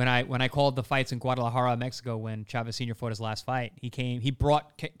that when I called the fights in Guadalajara, Mexico, when Chavez Sr. fought his last fight. He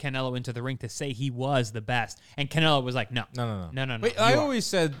brought Canelo into the ring to say he was the best. And Canelo was like, no. No. No. Wait, you I are. always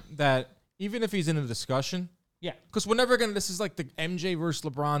said that even if he's in a discussion, Yeah. because we're never gonna. This is like the MJ versus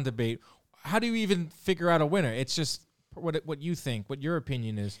LeBron debate. How do you even figure out a winner? It's just what you think, what your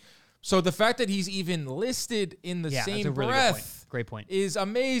opinion is. So the fact that he's even listed in the Yeah, same that's a really breath great point. is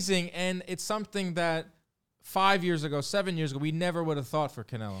amazing, and it's something that 5 years ago, 7 years ago, we never would have thought for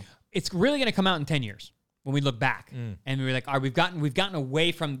Canelo. It's really going to come out in 10 years when we look back Mm. and we're like, all right, we've gotten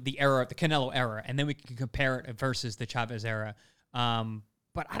away from the era, the Canelo era, and then we can compare it versus the Chavez era.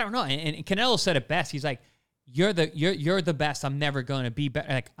 But I don't know. And Canelo said it best. He's like, you're the best. I'm never going to be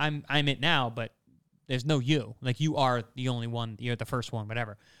better. Like I'm it now, but there's no you. Like you are the only one. You're the first one,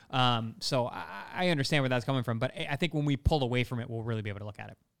 whatever. So I understand where that's coming from, but I think when we pull away from it, we'll really be able to look at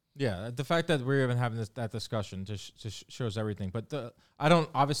it. Yeah, the fact that we're even having that discussion just shows everything. But I don't.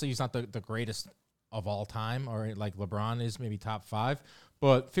 Obviously, he's not the greatest of all time, or like LeBron is, maybe top 5.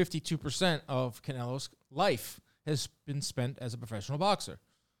 But 52% of Canelo's life has been spent as a professional boxer.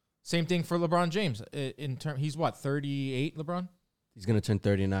 Same thing for LeBron James. He's what, 38, LeBron? He's going to turn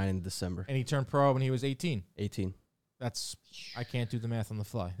 39 in December. And he turned pro when he was 18. 18. I can't do the math on the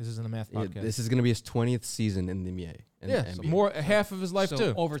fly. This isn't a math Yeah, podcast. this is going to be his 20th season in the NBA. So more half of his life so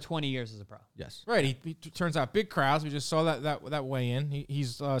too. over 20 years as a pro. Yes. Right, he turns out big crowds. We just saw that weigh in.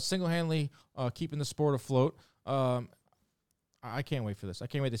 He's single-handedly keeping the sport afloat. I can't wait for this. I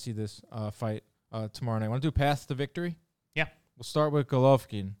can't wait to see this fight tomorrow night. Want to do path to victory? Yeah. We'll start with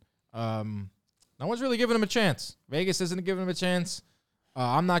Golovkin. No one's really giving him a chance. Vegas isn't giving him a chance.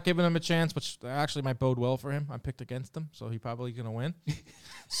 I'm not giving him a chance, which actually might bode well for him. I picked against him, so he's probably going to win.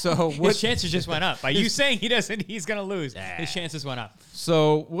 So His chances just went up. By you saying he's going to lose, his chances went up.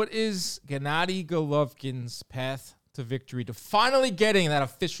 So what is Gennady Golovkin's path to victory to finally getting that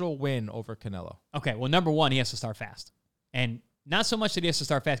official win over Canelo? Okay, well, number one, he has to start fast. And not so much that he has to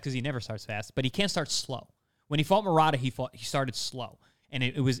start fast because he never starts fast, but he can't start slow. When he fought Murata, he started slow. And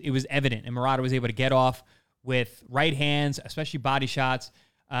it was evident. And Murata was able to get off with right hands, especially body shots.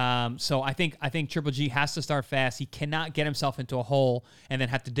 So I think Triple G has to start fast. He cannot get himself into a hole and then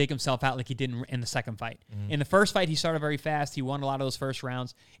have to dig himself out like he did in the second fight. In the first fight, he started very fast. He won a lot of those first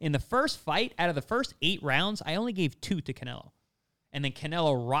rounds. In the first fight, out of the first 8 rounds, I only gave 2 to Canelo. And then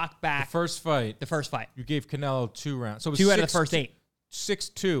Canelo rocked back. The first fight. You gave Canelo 2 rounds. So it was 2 out of the first 8.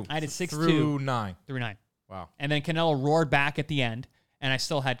 6-2. I did 6-2. Through 9. Through 9. Wow. And then Canelo roared back at the end. And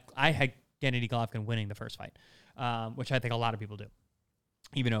I had Gennady Golovkin winning the first fight, which I think a lot of people do,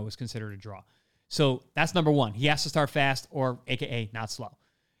 even though it was considered a draw. So that's number 1. He has to start fast or AKA not slow.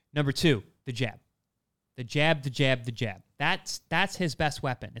 Number 2, the jab. The jab. That's his best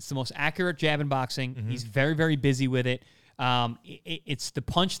weapon. It's the most accurate jab in boxing. He's very, very busy with it. It's the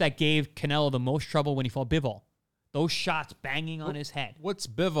punch that gave Canelo the most trouble when he fought Bivol. Those shots banging on his head. Why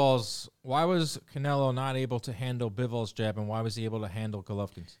was Canelo not able to handle Bivol's jab, and why was he able to handle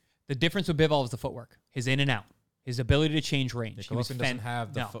Golovkin's? The difference with Bivol was the footwork, his in and out, his ability to change range. Golovkin doesn't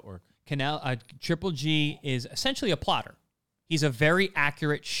have the footwork. Triple G is essentially a plotter. He's a very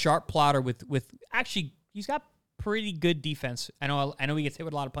accurate, sharp plotter with actually, he's got pretty good defense. I know he gets hit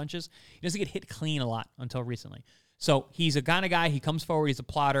with a lot of punches. He doesn't get hit clean a lot until recently. So he's a kind of guy. He comes forward. He's a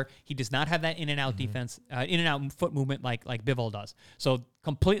plotter. He does not have that in and out defense, in and out foot movement like Bivol does. So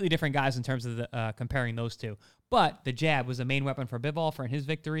completely different guys in terms of comparing those two. But the jab was the main weapon for Bivol for his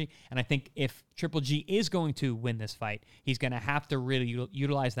victory. And I think if Triple G is going to win this fight, he's going to have to really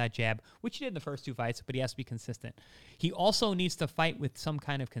utilize that jab, which he did in the first 2 fights, but he has to be consistent. He also needs to fight with some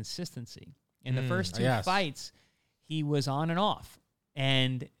kind of consistency. In the first 2 fights, he was on and off.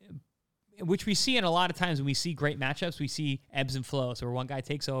 And which we see in a lot of times when we see great matchups, we see ebbs and flows where one guy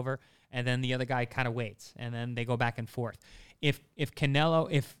takes over and then the other guy kind of waits and then they go back and forth. If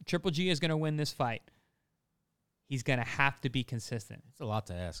Triple G is going to win this fight, he's going to have to be consistent. It's a lot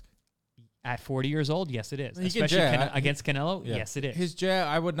to ask. At 40 years old, yes, it is. He Especially against Canelo, yes, it is. His jab,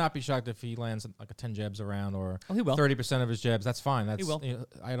 I would not be shocked if he lands like a 10 jabs around or he will. 30% of his jabs. That's fine. He will.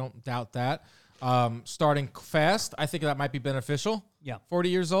 I don't doubt that. Starting fast, I think that might be beneficial. Yeah. 40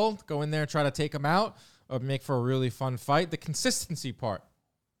 years old, go in there and try to take him out or make for a really fun fight. The consistency part,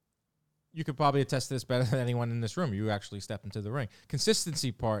 you could probably attest to this better than anyone in this room. You actually step into the ring.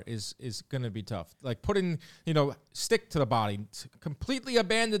 Consistency part is going to be tough. Like stick to the body, completely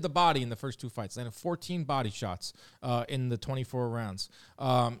abandon the body in the first 2 fights. Then 14 body shots in the 24 rounds.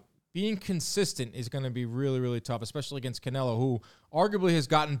 Being consistent is going to be really, really tough, especially against Canelo, who arguably has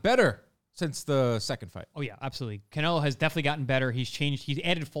gotten better since the second fight. Oh, yeah, absolutely. Canelo has definitely gotten better. He's changed. He's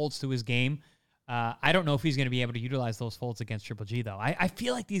added folds to his game. I don't know if he's going to be able to utilize those folds against Triple G, though. I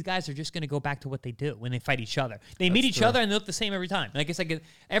feel like these guys are just going to go back to what they do when they fight each other. They meet each other and they look the same every time. Like it's like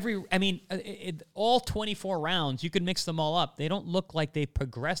all 24 rounds, you could mix them all up. They don't look like they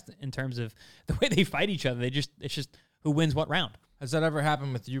progressed in terms of the way they fight each other. It's just who wins what round. Has that ever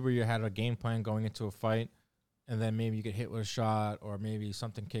happened with you where you had a game plan going into a fight and then maybe you get hit with a shot or maybe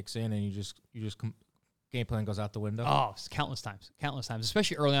something kicks in and you just game plan goes out the window? Oh, countless times,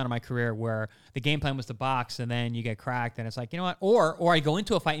 especially early on in my career where the game plan was to box and then you get cracked and it's like, you know what? Or I go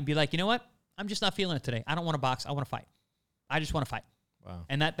into a fight and be like, you know what? I'm just not feeling it today. I don't want to box. I want to fight. I just want to fight. Wow.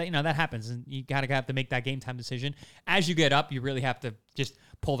 And that happens and you got to have to make that game time decision. As you get up, you really have to just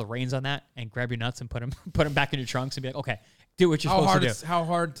pull the reins on that and grab your nuts and put them back in your trunks and be like, okay, do what you're supposed to do. How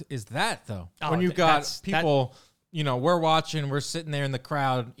hard is that though? When you got people... we're watching, we're sitting there in the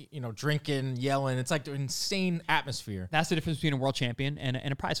crowd, drinking, yelling. It's like an insane atmosphere. That's the difference between a world champion and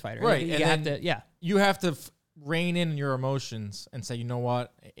a prize fighter. Right. You have to rein in your emotions and say, you know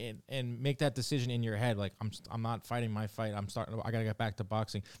what, and make that decision in your head. Like, I'm not fighting my fight. I got to get back to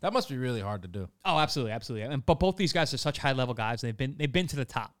boxing. That must be really hard to do. Oh, absolutely. Absolutely. But both these guys are such high level guys. They've been to the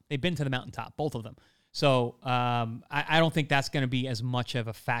top. They've been to the mountaintop, both of them. So I don't think that's going to be as much of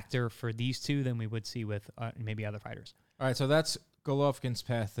a factor for these two than we would see with maybe other fighters. All right, so that's Golovkin's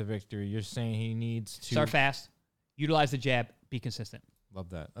path to victory. You're saying he needs to... Start fast, utilize the jab, be consistent. Love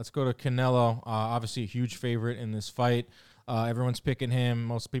that. Let's go to Canelo. Obviously a huge favorite in this fight. Everyone's picking him.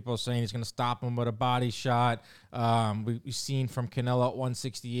 Most people are saying he's going to stop him with a body shot. We've seen from Canelo at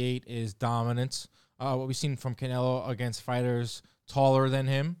 168 is dominance. What we've seen from Canelo against fighters taller than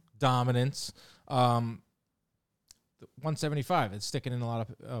him, dominance. 175, it's sticking in a lot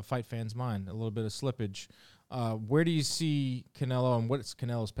of fight fans' mind, a little bit of slippage. Where do you see Canelo and what's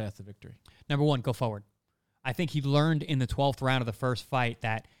Canelo's path to victory? Number one, go forward. I think he learned in the 12th round of the first fight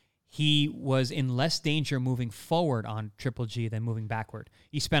that he was in less danger moving forward on Triple G than moving backward.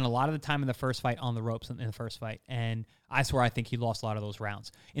 He spent a lot of the time in the first fight on the ropes in the first fight, and I swear I think he lost a lot of those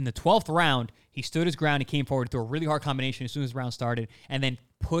rounds. In the 12th round, he stood his ground, he came forward, threw a really hard combination as soon as the round started, and then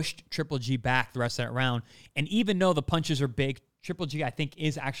pushed Triple G back the rest of that round. And even though the punches are big, Triple G, I think,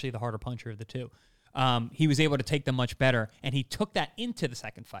 is actually the harder puncher of the two. He was able to take them much better, and he took that into the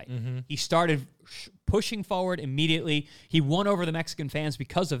second fight. He started pushing forward immediately. He won over the Mexican fans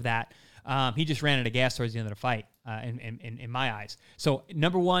because of that. He just ran out of gas towards the end of the fight, in my eyes. So,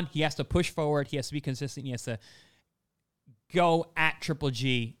 number one, he has to push forward. He has to be consistent. He has to go at Triple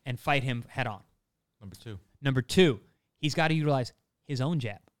G and fight him head on. Number two, he's got to utilize his own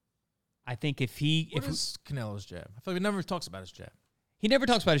jab. I think What is Canelo's jab? I feel like he never talks about his jab. He never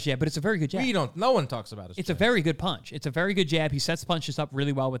talks about his jab, but it's a very good jab. No one talks about his jab. It's a very good punch. It's a very good jab. He sets punches up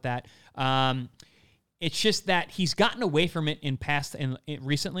really well with that. It's just that he's gotten away from it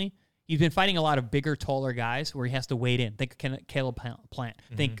recently. He's been fighting a lot of bigger, taller guys where he has to wade in. Think Caleb Plant.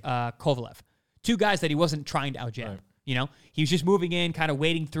 Think Kovalev. Two guys that he wasn't trying to out-jab. Right. You know, he was just moving in, kind of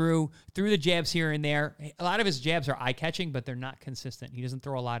wading through the jabs here and there. A lot of his jabs are eye-catching, but they're not consistent. He doesn't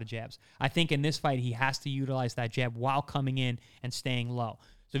throw a lot of jabs. I think in this fight, he has to utilize that jab while coming in and staying low.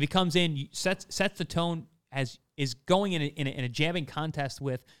 So if he comes in, sets the tone as is going in a jabbing contest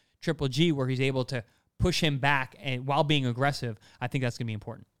with Triple G, where he's able to push him back and while being aggressive, I think that's going to be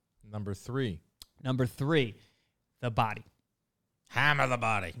important. Number three, the body. Hammer the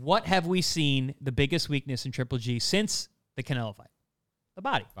body. What have we seen the biggest weakness in Triple G since the Canelo fight? The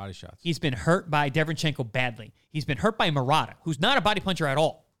body. Body shots. He's been hurt by Derevyanchenko badly. He's been hurt by Murata, who's not a body puncher at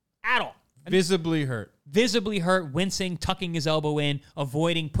all. At all. Visibly hurt. Visibly hurt, wincing, tucking his elbow in,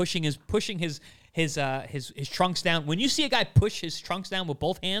 avoiding, pushing his trunks down. When you see a guy push his trunks down with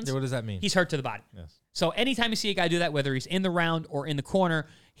both hands, Yeah, what does that mean? he's hurt to the body. Yes. So anytime you see a guy do that, whether he's in the round or in the corner,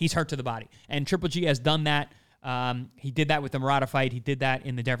 he's hurt to the body. And Triple G has done that. He did that with the Murata fight. He did that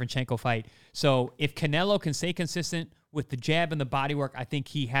in the Derevyanchenko fight. So if Canelo can stay consistent with the jab and the body work, I think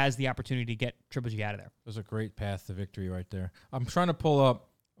he has the opportunity to get Triple G out of there. There's a great path to victory right there. I'm trying to pull up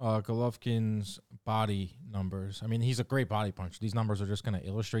Golovkin's body numbers. I mean, he's a great body puncher. These numbers are just going to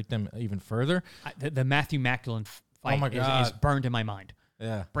illustrate them even further. The Matthew Macklin fight my God. is burned in my mind.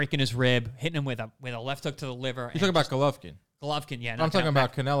 Yeah. Breaking his rib, hitting him with a left hook to the liver. You're talking about Golovkin. Golovkin, yeah. I'm talking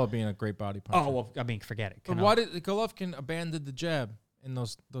about Canelo being a great body puncher. Oh, well, I mean, forget it. But why did Golovkin abandon the jab in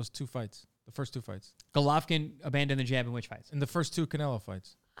those two fights? The first two fights. Golovkin abandoned the jab in which fights? In the first two Canelo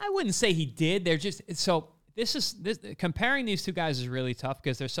fights. I wouldn't say he did. They're just so this comparing these two guys is really tough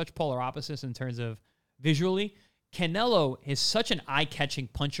because they're such polar opposites in terms of visually. Canelo is such an eye-catching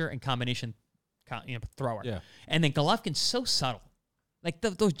puncher and combination thrower. Yeah. And then Golovkin's so subtle. Like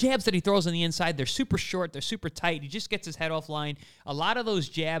those jabs that he throws on the inside, they're super short, they're super tight. He just gets his head offline. A lot of those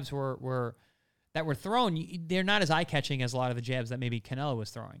jabs that were thrown, they're not as eye-catching as a lot of the jabs that maybe Canelo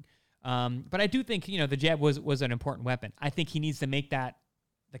was throwing. But I do think the jab was an important weapon. I think he needs to make that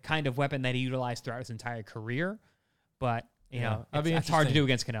the kind of weapon that he utilized throughout his entire career. But it's hard to do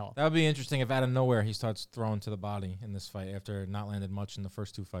against Canelo. That would be interesting if out of nowhere he starts throwing to the body in this fight after not landed much in the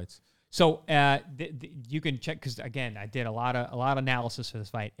first two fights. So you can check because again, I did a lot of analysis for this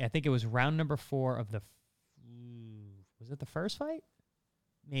fight. I think it was round number 4 of was it the first fight?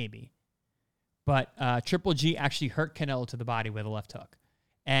 Maybe, but Triple G actually hurt Canelo to the body with a left hook,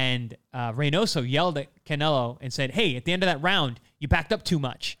 and Reynoso yelled at Canelo and said, "Hey, at the end of that round, you backed up too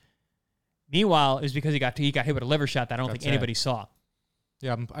much." Meanwhile, it was because he got hit with a liver shot that I don't think anybody saw.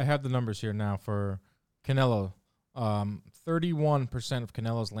 Yeah, I have the numbers here now for Canelo. 31% of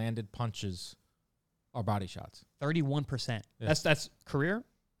Canelo's landed punches are body shots. 31%. Yeah. That's career?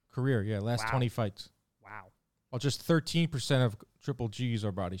 Career, yeah. Last 20 fights. Wow. Well, just 13% of Triple G's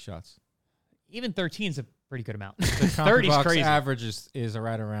are body shots. Even 13 is a pretty good amount. The 30 is crazy. average is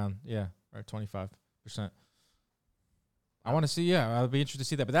right around 25%. I want to see, I'll be interested to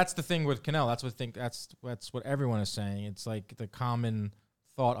see that. But that's the thing with Canelo. That's what everyone is saying. It's like the common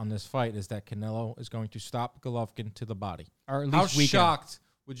thought on this fight is that Canelo is going to stop Golovkin to the body. Or at least How weaken. shocked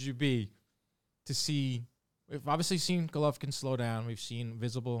would you be to see? We've obviously seen Golovkin slow down. We've seen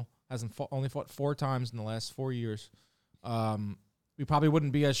Visible only fought 4 times in the last 4 years. We probably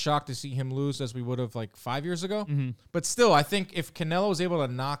wouldn't be as shocked to see him lose as we would have like 5 years ago. Mm-hmm. But still, I think if Canelo was able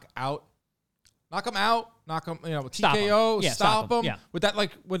to knock him out, TKO, stop him. Yeah. Would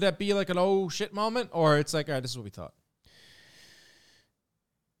that be like an oh shit moment, or it's like, all right, this is what we thought?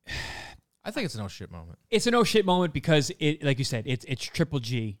 I think it's an oh shit moment. It's an oh shit moment because it, like you said, it's Triple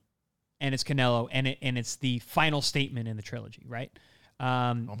G, and it's Canelo, and it's the final statement in the trilogy, right?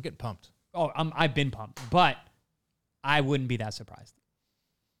 I'm getting pumped. I've been pumped, but I wouldn't be that surprised.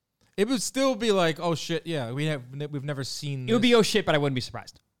 It would still be like, oh shit, yeah, we've never seen this. It would be oh shit, but I wouldn't be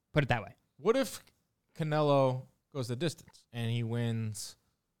surprised. Put it that way. What if Canelo goes the distance and he wins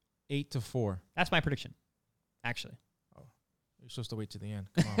 8-4? That's my prediction, actually. You're supposed to wait to the end.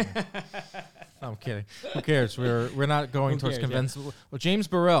 Come on, man. No, I'm kidding. Who cares? We're not going towards conventional. Well, James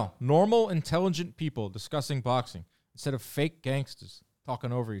Burrell, normal, intelligent people discussing boxing instead of fake gangsters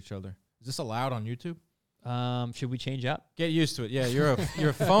talking over each other. Is this allowed on YouTube? Should we change up? Get used to it. Yeah, you're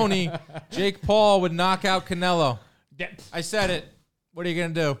a phony. Jake Paul would knock out Canelo. I said it. What are you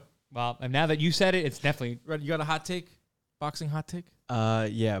gonna do? Well, and now that you said it, it's definitely. You got a hot take? Boxing hot take?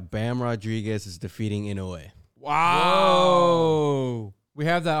 Yeah, Bam Rodriguez is defeating Inoue. Wow. We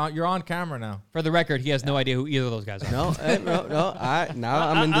have that. You're on camera now. For the record, he has no idea who either of those guys are. No.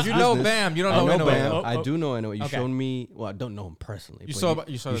 I'm in this. You business. know Bam. You don't know Inoue. Bam. I do know Inoue. You Okay. showed me. Well, I don't know him personally. You but saw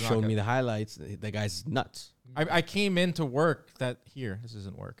You the showed knockout. me the highlights. The guy's nuts. I came into work this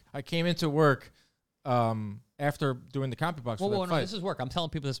isn't work. I came into work after doing the CompuBox for that No, fight. this is work. I'm telling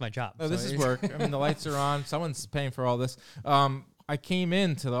people this is my job. No, So this is it's- work. I mean, the lights are on. Someone's paying for all this. I came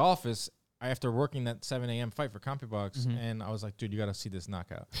into the office after working that 7 a.m. fight for CompuBox, and I was like, dude, you got to see this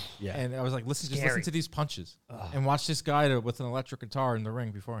knockout. Yeah. And I was like, just Scary. listen to these punches and watch this guy with an electric guitar in the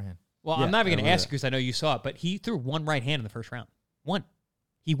ring beforehand. Well, Yeah, I'm not even I going to love ask you because I know you saw it, but he threw one right hand in the first round. One.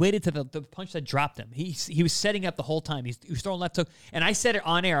 He waited to the punch that dropped him. He was setting up the whole time. He was throwing left hook. And I said it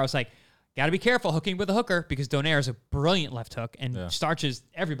on air. I was like, got to be careful hooking with a hooker because Donaire is a brilliant left hook and starches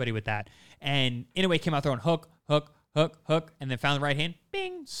everybody with that. And Inoue came out throwing hook, and then found the right hand.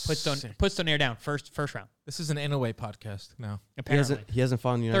 Bing. Puts Donaire down first round. This is an Inoue podcast now. Apparently. He hasn't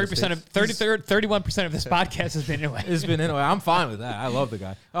found the United 31% of this podcast has been Inoue. It's been Inoue. I'm fine with that. I love the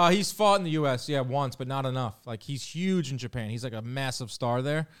guy. He's fought in the U.S., once, but not enough. Like, he's huge in Japan. He's like a massive star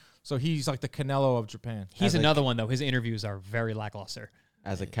there. So he's like the Canelo of Japan. He's another one, though. His interviews are very lackluster.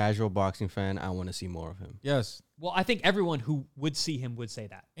 As a casual boxing fan, I want to see more of him. Yes. Well, I think everyone who would see him would say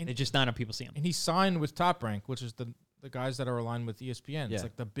that. And It's just not enough people see him. And he signed with Top Rank, which is the guys that are aligned with ESPN. It's Yeah.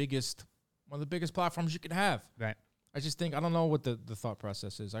 like one of the biggest platforms you could have. Right. I just think, I don't know what the thought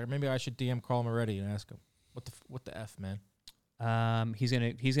process is. Maybe I should DM Carl Moretti and ask him, what the F, man? He's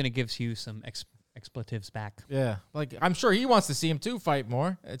gonna give you some expletives back. Yeah. Like, I'm sure he wants to see him too fight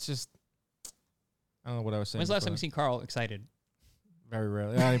more. It's just, I don't know what I was saying. When's the last before time you that. seen Carl excited? Very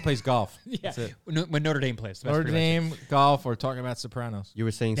rarely. He plays golf. Yeah, That's it. when Notre Dame plays. That's Notre pretty much it. Dame, golf, or talking about Sopranos. You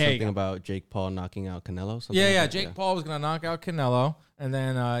were saying There you something go. about Jake Paul knocking out Canelo? Something Yeah. like that? Jake Paul was going to knock out Canelo, and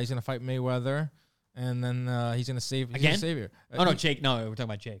then he's going to fight Mayweather, and then he's going to save. He's Again? the savior. Oh no, Jake. No, we're talking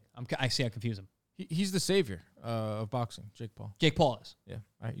about Jake. I see. I confuse him. He's the savior of boxing. Jake Paul. Jake Paul is.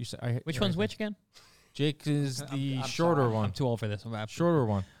 Yeah. Which one's which again? Jake is the I'm shorter sorry. one. I'm too old for this. Shorter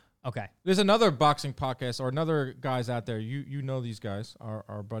one. Okay. There's another boxing podcast or another guys out there. You know these guys,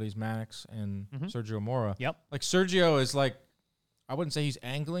 our buddies Mannix and Sergio Mora. Yep. Like Sergio is like, I wouldn't say he's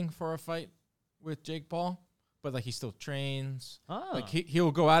angling for a fight with Jake Paul, but like he still trains. Oh. Like he'll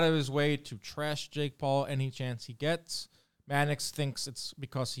go out of his way to trash Jake Paul any chance he gets. Mannix thinks it's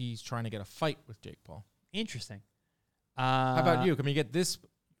because he's trying to get a fight with Jake Paul. Interesting. How about you? Can we get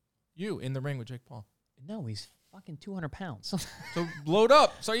you in the ring with Jake Paul? No, he's fucking 200 pounds. So load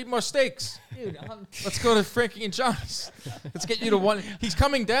up. Start eating more steaks. Dude, Let's go to Frankie and John's. Let's get you to one. He's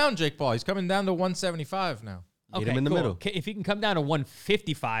coming down, Jake Paul. He's coming down to 175 now. Meet him in the middle. Okay, if he can come down to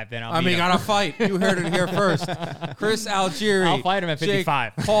 155, then I'll I meet mean, him. gotta fight. You heard it here first. Chris Algieri. I'll fight him at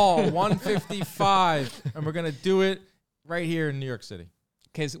 55. Jake Paul, 155. And we're going to do it right here in New York City.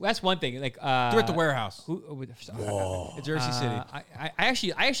 Because that's one thing. Like Do it at the warehouse. Whoa. Jersey City. I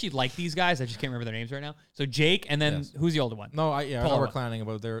actually like these guys. I just can't remember their names right now. So Jake, and then Yes. who's the older one? No, I know Paul. we're clowning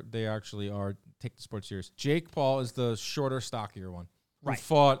about. They actually are. Take the sport serious. Jake Paul is the shorter, stockier one. Who Right.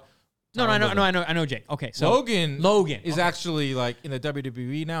 fought. No, Tom Woodley. I know Jake. Okay, so Logan is okay. actually like in the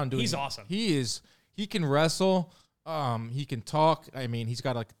WWE now and doing. He's awesome. He can wrestle. He can talk. I mean, he's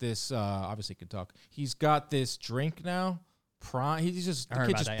got like this. Obviously, he can talk. He's got this drink now. He's just I the heard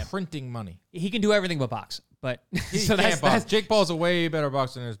kid about just that, yeah. printing money. He can do everything but box. But He so can't box. that's Jake Paul's a way better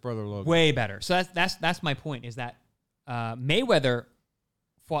boxer than his brother Logan. way better. So that's my point. Is that Mayweather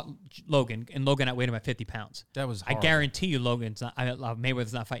fought Logan, and Logan outweighed him at 50 pounds. That was. I Horrible. guarantee you,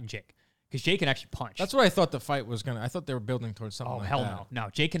 Mayweather's not fighting Jake because Jake can actually punch. That's what I thought the fight was gonna. I thought they were building towards something. oh like hell that. no,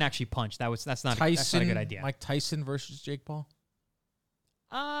 Jake can actually punch. That's not Tyson, a good idea. Mike Tyson versus Jake Paul.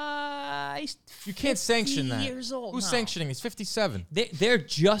 He's You can't sanction 50 that. Years old. Who's No. sanctioning? He's 57. They're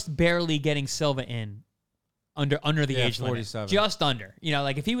just barely getting Silva in under the Yeah, age limit. 47. Just under.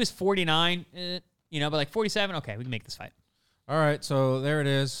 Like if he was 49, but like 47, okay, we can make this fight. All right, so there it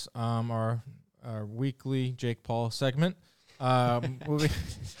is. Our weekly Jake Paul segment. Moving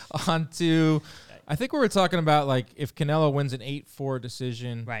on to, I think we were talking about like if Canelo wins an 8-4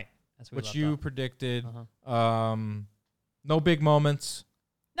 decision, Right. That's what we which left you off. predicted. Uh-huh. No big moments.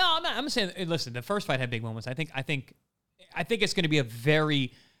 No, I'm saying. Listen, the first fight had big moments. I think I think it's going to be a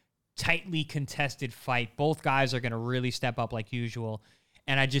very tightly contested fight. Both guys are going to really step up like usual.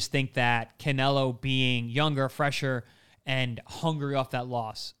 And I just think that Canelo being younger, fresher, and hungry off that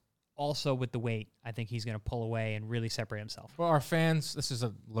loss, also with the weight, I think he's going to pull away and really separate himself. For our fans, this is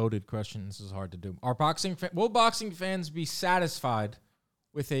a loaded question. This is hard to do. Will boxing fans be satisfied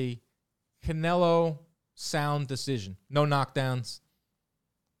with a Canelo sound decision? No knockdowns?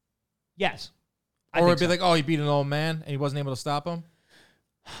 Yes. Or it'd be like, oh, he beat an old man and he wasn't able to stop him?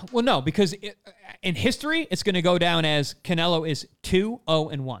 Well, no, because in history, it's going to go down as Canelo is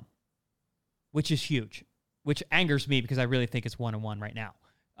 2-0-1, which is huge, which angers me because I really think it's 1-1 right now.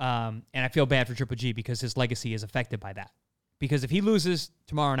 And I feel bad for Triple G because his legacy is affected by that. Because if he loses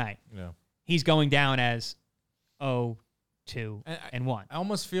tomorrow night, he's going down as 0-2-1. I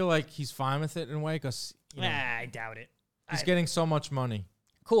almost feel like he's fine with it in a way because I doubt it. He's getting so much money.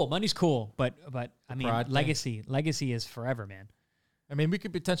 Cool, money's cool, but I mean, pride thing. legacy is forever, man. I mean, we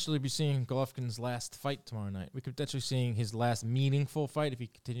could potentially be seeing Golovkin's last fight tomorrow night. We could potentially seeing his last meaningful fight if he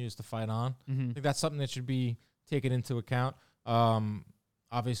continues to fight on. Mm-hmm. I think that's something that should be taken into account.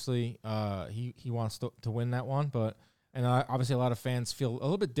 Obviously, he wants to win that one, obviously a lot of fans feel a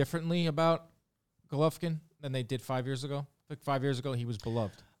little bit differently about Golovkin than they did 5 years ago. Like 5 years ago, he was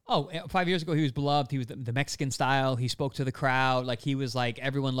beloved. Oh, 5 years ago, he was beloved. He was the Mexican style. He spoke to the crowd. Like, he was like,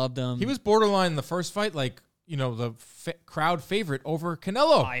 everyone loved him. He was borderline in the first fight, like, the crowd favorite over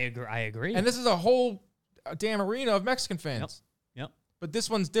Canelo. I agree. And this is a whole damn arena of Mexican fans. Yep. But this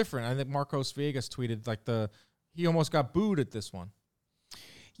one's different. I think Marcos Viegas tweeted, like, he almost got booed at this one.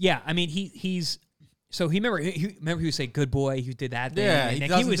 Yeah, I mean, he's... So he would say good boy who did that thing. Yeah, and he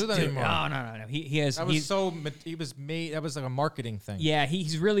doesn't was do that anymore. No. He was made. That was like a marketing thing. Yeah,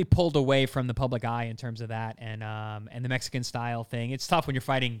 he's really pulled away from the public eye in terms of that, and the Mexican style thing. It's tough when you're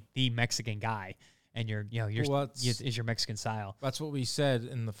fighting the Mexican guy, and is your Mexican style. That's what we said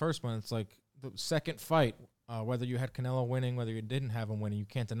in the first one. It's like the second fight, whether you had Canelo winning, whether you didn't have him winning, you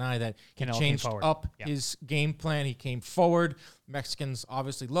can't deny that he Canelo changed up Yeah. his game plan. He came forward. Mexicans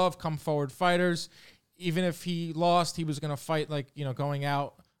obviously love come forward fighters. Even if he lost, he was going to fight going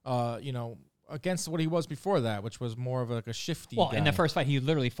out, against what he was before that, which was more of like a shifty guy. In the first fight, he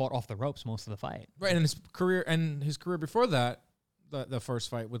literally fought off the ropes most of the fight. Right, and his career before that, the first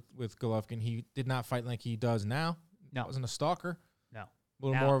fight with Golovkin, he did not fight like he does now. No. Wasn't a stalker. No. A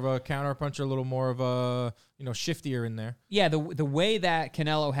little more of a counter puncher, a little more of a, shiftier in there. Yeah, the way that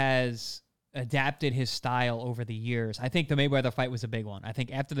Canelo has adapted his style over the years. I think the Mayweather fight was a big one. I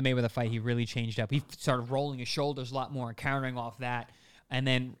think after the Mayweather fight, he really changed up. He started rolling his shoulders a lot more and countering off that. And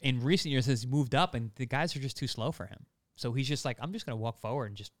then in recent years, he's moved up, and the guys are just too slow for him. So he's just like, I'm just going to walk forward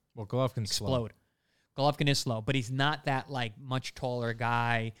and just Golovkin's explode. Slow. Golovkin is slow, but he's not that like much taller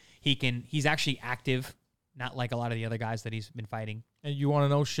guy. He's actually active, not like a lot of the other guys that he's been fighting. And you want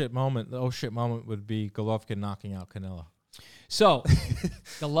an oh shit moment? The oh shit moment would be Golovkin knocking out Canelo. So,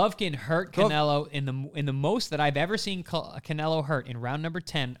 Golovkin hurt Canelo in the most that I've ever seen Canelo hurt in round number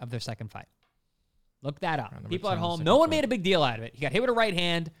 10 of their second fight. Look that up. People at home, no one made a big deal out of it. He got hit with a right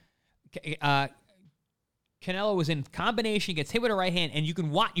hand. Canelo was in combination, gets hit with a right hand, and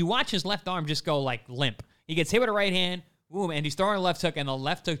you watch his left arm just go like limp. He gets hit with a right hand, boom, and he's throwing a left hook, and the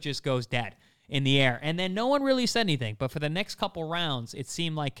left hook just goes dead in the air. And then no one really said anything. But for the next couple rounds, it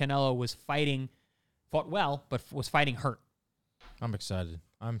seemed like Canelo was fought well, but was fighting hurt. I'm excited.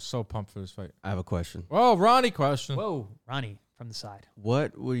 I'm so pumped for this fight. I have a question. Whoa, Ronnie question. Whoa, Ronnie from the side.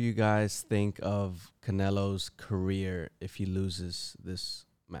 What will you guys think of Canelo's career if he loses this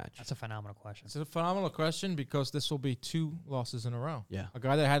match? That's a phenomenal question. It's a phenomenal question because this will be 2 losses in a row. Yeah. A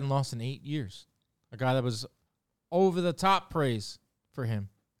guy that hadn't lost in 8 years. A guy that was over the top praise for him.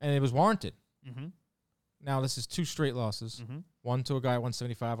 And it was warranted. Mm-hmm. Now, this is 2 straight losses. Mm-hmm. One to a guy at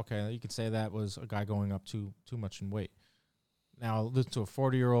 175. Okay, you could say that was a guy going up too much in weight. Now, listen to a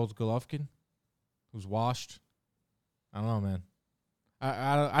 40-year-old Golovkin who's washed. I don't know, man.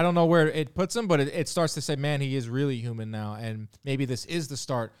 I don't know where it puts him, but it starts to say, man, he is really human now, and maybe this is the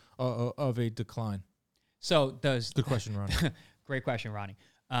start of a decline. So Good question, Ronnie. Great question, Ronnie.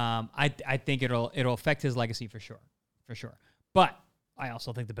 I think it'll affect his legacy for sure. But I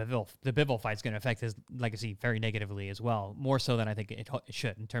also think the Bivol fight's going to affect his legacy very negatively as well, more so than I think it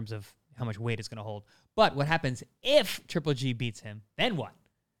should in terms of how much weight it's going to hold. But what happens if Triple G beats him? Then what?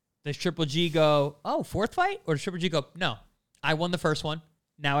 Does Triple G go, oh, 4th fight? Or does Triple G go, no, I won the first one.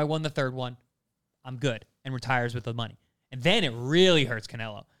 Now I won the 3rd one. I'm good. And retires with the money. And then it really hurts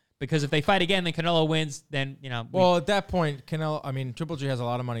Canelo. Because if they fight again, then Canelo wins, then, Well, at that point, Triple G has a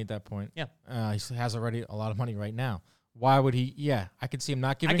lot of money at that point. Yeah. He has already a lot of money right now. Why would he? Yeah, I could see him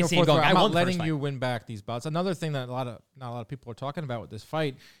not giving can a see him fourth going, round. "I I'm won not the first letting fight." you win back these bouts. Another thing that not a lot of people are talking about with this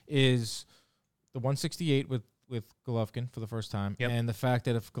fight is the 168 with Golovkin for the first time, Yep. and the fact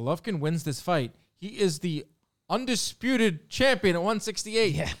that if Golovkin wins this fight, he is the undisputed champion at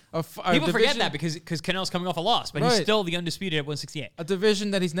 168. Yeah. A People forget division- that because Canelo's coming off a loss, but he's Right. still the undisputed at 168. a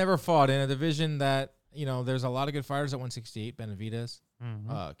division that he's never fought in, a division that, there's a lot of good fighters at 168. Benavidez,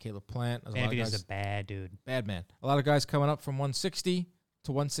 Caleb Plant. There's a lot of Benavidez guys, is a bad dude. bad man. A lot of guys coming up from 160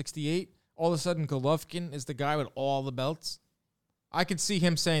 to 168. All of a sudden, Golovkin is the guy with all the belts. I could see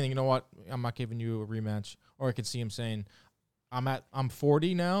him saying, you know what, I'm not giving you a rematch. Or I could see him saying, I'm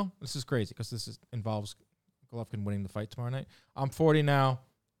 40 now. This is crazy because involves Golovkin winning the fight tomorrow night. I'm 40 now.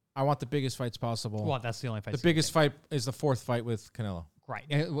 I want the biggest fights possible. Well, that's the only fight. The biggest fight is the fourth fight with Canelo. Right.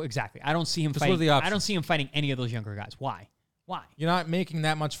 Well, exactly. I don't see him Just what are fighting. the I options? don't see him fighting any of those younger guys. Why? You're not making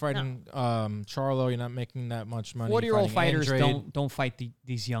that much fighting Charlo. You're not making that much money. 40-year-old fighting fighters Andrade. don't fight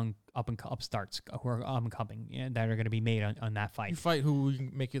these young upstarts who are up and coming that are going to be made on that fight. You fight who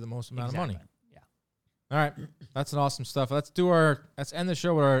can make you the most amount of money. Yeah. All right, that's an awesome stuff. Let's end the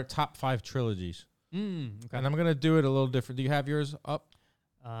show with our top 5 trilogies, Okay. and I'm gonna do it a little different. Do you have yours up?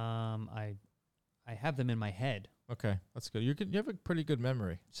 I have them in my head. Okay, that's good. You have a pretty good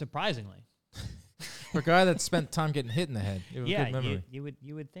memory Surprisingly. for a guy that spent time getting hit in the head. You have a Yeah, good memory.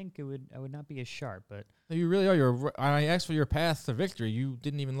 you would think I would not be as sharp, but You really are. I asked for your path to victory. You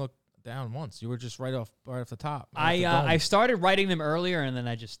didn't even look down once. You were just right off the top. Right off the dome. I started writing them earlier and then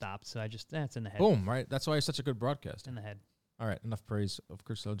I just stopped. So it's in the head. Boom, right? That's why you're such a good broadcaster. In the head. All right, enough praise of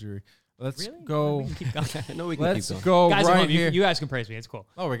Chris Algieri. Let's Really? go. We can keep going. I know we can Let's keep going. go Guys, at right home, here. you guys can praise me. It's cool.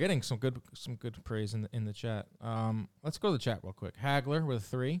 Oh, we're getting some good praise in the chat. Let's go to the chat real quick. Hagler with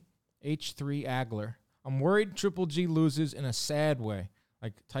 3, H3 Agler. I'm worried Triple G loses in a sad way,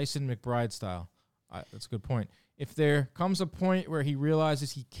 like Tyson McBride style. That's a good point. If there comes a point where he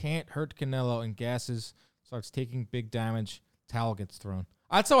realizes he can't hurt Canelo and gasses, starts taking big damage, towel gets thrown.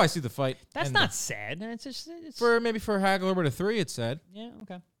 That's how I see the fight. That's ending. not sad. It's just for Hagler with a 3. It said. yeah,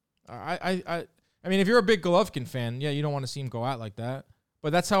 okay. I mean, if you're a big Golovkin fan, yeah, you don't want to see him go out like that.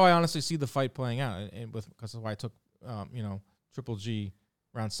 But that's how I honestly see the fight playing out, and because that's why I took, Triple G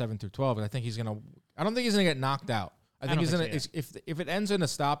round 7 through 12. And I think I don't think he's gonna get knocked out. I think he's gonna. If it ends in a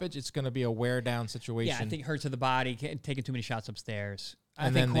stoppage, it's gonna be a wear down situation. Yeah, I think hurt to the body, taking too many shots upstairs. I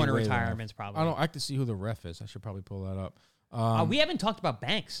And think then they corner wave it off. retirement's probably. I don't. I have to see who the ref is. I should probably pull that up. We haven't talked about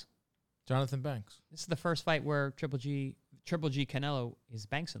Banks. Jonathan Banks. This is the first fight where Triple G Canelo is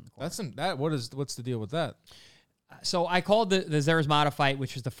Banks in the corner. What's the deal with that? So I called the Zarazmata fight,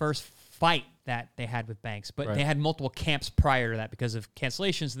 which was the first fight that they had with Banks, but Right. they had multiple camps prior to that because of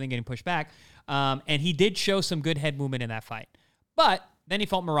cancellations and then getting pushed back. And he did show some good head movement in that fight. But then he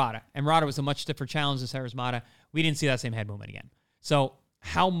fought Murata, and Murata was a much stiffer challenge than Zarazmata. We didn't see that same head movement again. So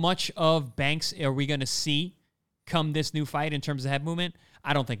how much of Banks are we going to see come this new fight in terms of head movement?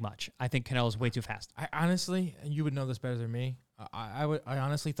 I don't think much. I think Canelo's way too fast. I honestly, and you would know this better than me. I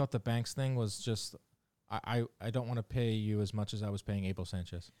honestly thought the Banks thing was just. I don't want to pay you as much as I was paying Abel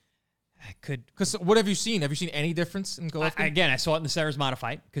Sanchez. I could. Because what have you seen? Have you seen any difference in Golovkin? Again, I saw it in the Zarazmata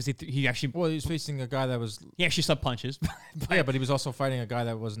fight because he actually Well, he was facing a guy that was. he actually slept punches. Yeah, but he was also fighting a guy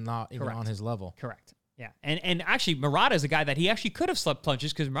that was not even Correct. on his level. Correct. Yeah. And actually, Murata is a guy that he actually could have slept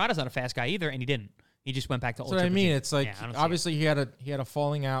punches because Murata's not a fast guy either, and he didn't. He just went back to old So I Triple mean, G. it's like Yeah, I don't see obviously he had a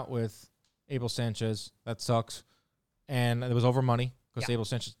falling out with Abel Sanchez. That sucks, and it was over money because Yeah. Abel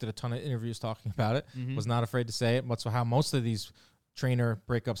Sanchez did a ton of interviews talking about it. Mhm. Was not afraid to say it. What's how most of these trainer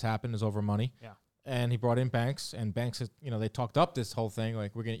breakups happen is over money. Yeah. And he brought in Banks, and Banks, they talked up this whole thing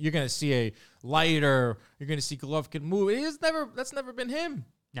like you're gonna see a lighter, you're gonna see Golovkin move. That's never been him.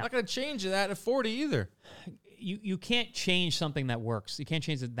 No. Not gonna change that at 40 either. You can't change something that works. You can't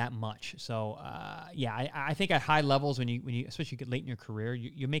change it that much. So I think at high levels when you especially get late in your career,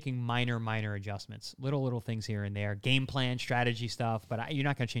 you're making minor adjustments, little things here and there, game plan, strategy stuff. But you're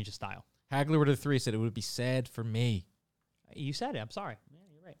not going to change the style. Hagler with a 3 said it would be sad for me. You said it. I'm sorry. Yeah,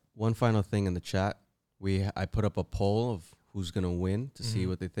 you're right. One final thing in the chat. I put up a poll of who's going to win to see Mhm.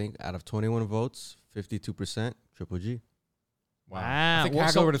 what they think. Out of 21 votes, 52% Triple G. Wow. I think Well,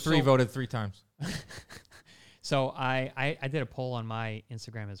 Hagler so- with a 3 so- voted 3 times. So I did a poll on my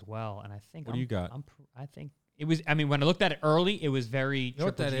Instagram as well, and I think What do you got? I think it was. I mean, when I looked at it early, it was very. You know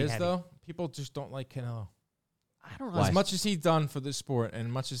what Triple that G is, heavy. though? People just don't like Canelo. I don't know. Why? As much as he's done for this sport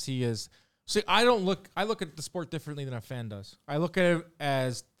and much as he is. See, I look at the sport differently than a fan does. I look at it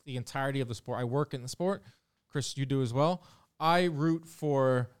as the entirety of the sport. I work in the sport. Chris, you do as well. I root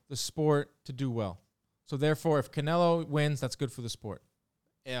for the sport to do well. So therefore, if Canelo wins, that's good for the sport.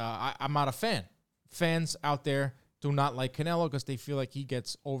 I'm not a fan. Fans out there do not like Canelo because they feel like he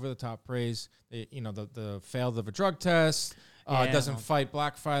gets over the top praise. They, the failed of a drug test, doesn't fight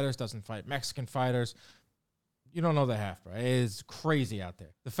black fighters, doesn't fight Mexican fighters. You don't know the half, bro. It's crazy out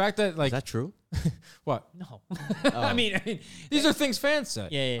there. The fact that, like, Is that true? what? No. Oh. I mean, These are things fans say.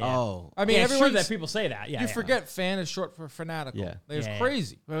 yeah. Oh, I mean, Yeah, it's true everyone that people say that. Yeah, you yeah. forget fan is short for fanatical. Yeah. It's Yeah.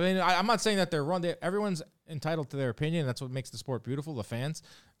 crazy. I mean, I'm not saying that they're wrong. Everyone's entitled to their opinion. That's what makes the sport beautiful, the fans.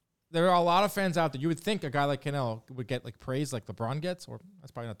 There are a lot of fans out there. You would think a guy like Canelo would get like praise like LeBron gets, or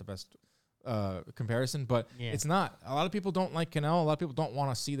that's probably not the best comparison, but Yeah. it's not. A lot of people don't like Canelo. A lot of people don't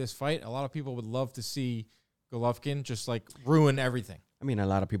want to see this fight. A lot of people would love to see Golovkin just like ruin everything. I mean, a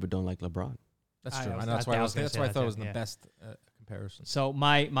lot of people don't like LeBron. That's I true. was- I know that's I why I was was. gonna That's say why I that thought it too, was the yeah. best comparison. So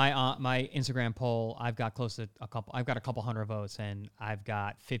my Instagram poll, I've got close to I've got a couple hundred votes, and I've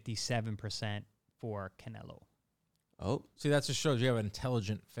got 57% for Canelo. Oh, See, that just shows you have an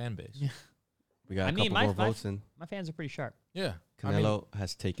intelligent fan base. Yeah. we got I a mean, couple my- more my- votes in. My fans are pretty sharp Yeah. Canelo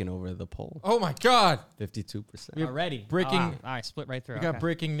has taken over the poll. Oh my God. 52% We have already. breaking- All right, split right through. We got Okay.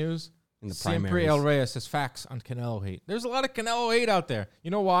 breaking news. in the Siempre primaries. El Reyes says facts on Canelo hate. There's a lot of Canelo hate out there. You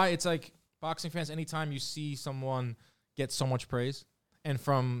know why? It's like boxing fans, anytime you see someone get so much praise, and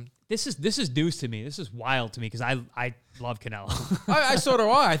from This is news to me. This is wild to me because I love Canelo. I so do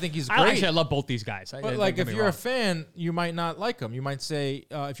I think he's great. I love both these guys. But like, if you're a fan, you might not like him. You might say,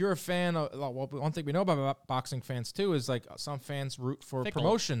 if you're a fan, well, one thing we know about boxing fans too is like some fans root for Fickle.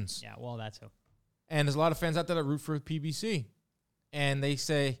 promotions, Yeah, well, that's who. and there's a lot of fans out there that root for PBC, and they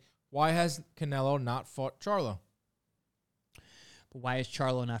say, why has Canelo not fought Charlo? But why has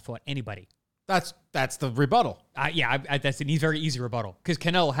Charlo not fought anybody? That's the rebuttal. That's an very easy rebuttal because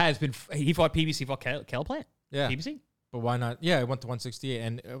Canelo has been. He fought PBC, he fought Caleb Plant. Yeah. PBC. But why not? Yeah, it went to 168,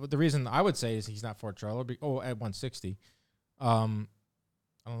 and the reason I would say is he's not Fort Charlo. At 160, I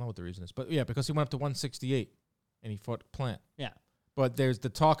don't know what the reason is, but yeah, because he went up to 168 and he fought Plant. Yeah. But there's the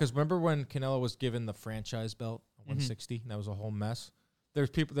talk is remember when Canelo was given the franchise belt at 160, and that was a whole mess.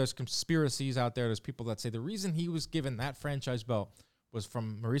 There's conspiracies out there. There's people that say the reason he was given that franchise belt was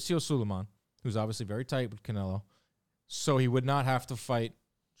from Mauricio Suleiman, who's obviously very tight with Canelo, so he would not have to fight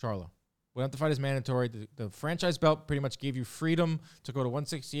Charlo. Wouldn't have to fight as mandatory. The franchise belt pretty much gave you freedom to go to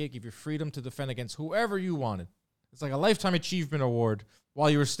 168, gave you freedom to defend against whoever you wanted. It's like a lifetime achievement award while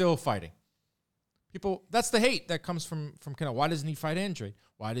you were still fighting. People, that's the hate that comes from Canelo. Why doesn't he fight Andre?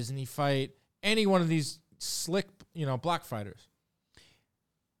 Why doesn't he fight any one of these slick, black fighters?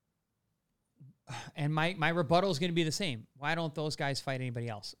 And my rebuttal is going to be the same. Why don't those guys fight anybody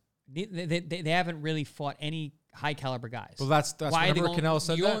else? They haven't really fought any high caliber guys. Well, that's Why are they whenever Canelo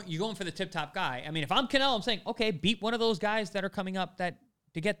said that. You're going for the tip top guy. I mean, if I'm Canelo, I'm saying, okay, beat one of those guys that are coming up.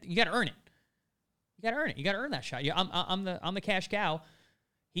 You got to earn it. You got to earn it. You got to earn that shot. I'm the cash cow.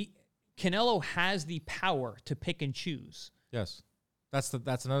 Canelo has the power to pick and choose. Yes, that's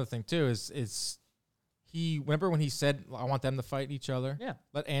another thing too. Is he remember when he said I want them to fight each other? Yeah.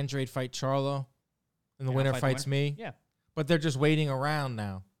 Let Andrade fight Charlo, and the Yeah, winner fight the fights winner. me. Yeah. But they're just waiting around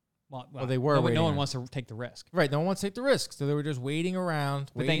now. Well, they were No waiting one around. wants to take the risk. Right, no one wants to take the risk, so they were just waiting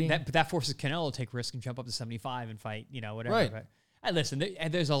around. But waiting. that forces Canelo to take risk and jump up to 75 and fight, whatever. Right. But, listen,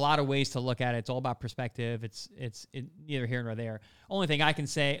 there's a lot of ways to look at it. It's all about perspective. It's neither here nor there. Only thing I can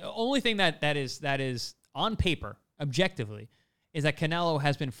say, only thing that is on paper, objectively, is that Canelo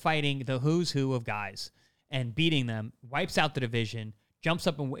has been fighting the who's who of guys and beating them, wipes out the division, jumps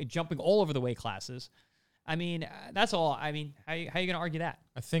up and jumping all over the weight classes. I mean, that's all. I mean, how are you going to argue that?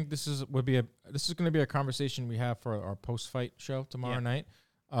 I think this is going to be a conversation we have for our post-fight show tomorrow night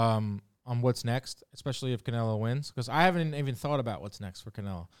on what's next, especially if Canelo wins, because I haven't even thought about what's next for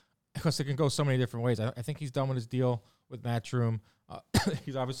Canelo because it can go so many different ways. I think he's done with his deal with Matchroom.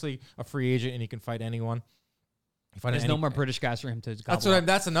 He's obviously a free agent and he can fight anyone. There's no more British guys for him to gobble up.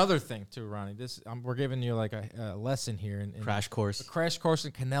 That's another thing too, Ronnie. We're giving you like a lesson here in Crash course. a crash course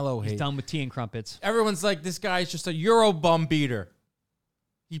in Canelo He's hate. done with tea and crumpets. Everyone's like, this guy's just a Euro bum beater.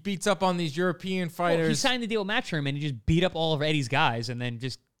 He beats up on these European fighters. Well, he signed the deal with Matchroom and he just beat up all of Eddie's guys and then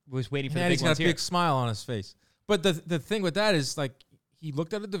just was waiting for the And big he's got ones a here. big smile on his face. But the thing with that is, like, he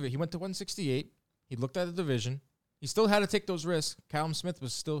looked at the division. He went to 168. He looked at the division. He still had to take those risks. Callum Smith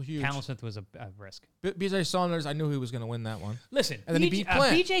was still huge. Callum Smith was a risk. BJ Saunders, I knew he was going to win that one. Listen, And then he beat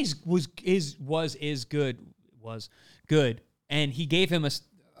Plant. BJ's was good, and he gave him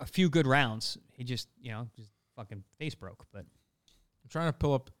a few good rounds. He just fucking face broke. But I'm trying to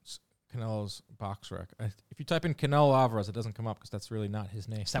pull up Canelo's box rec. If you type in Canelo Alvarez, it doesn't come up because that's really not his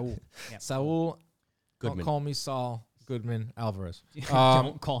name. Saul, yeah. Saul Goodman. Don't call me Saul Goodman Alvarez.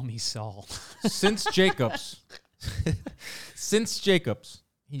 Don't call me Saul. Since Jacobs,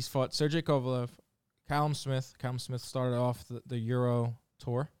 he's fought Sergey Kovalev, Callum Smith. Callum Smith started off the Euro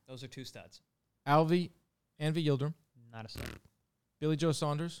tour. Those are two studs. Anvi Yildirim. Not a stud. Billy Joe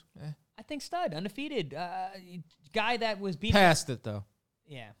Saunders. I think stud, undefeated. Guy that was beaten. Passed it, though.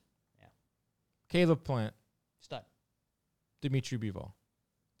 Yeah. Caleb Plant. Stud. Dimitri Bivol.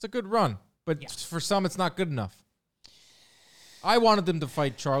 It's a good run, but Yeah. for some, it's not good enough. I wanted them to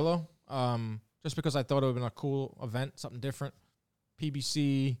fight Charlo, just because I thought it would have been a cool event, something different.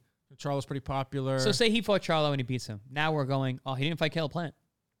 PBC, Charlo's pretty popular. So say he fought Charlo and he beats him. Now we're going, oh, he didn't fight Caleb Plant.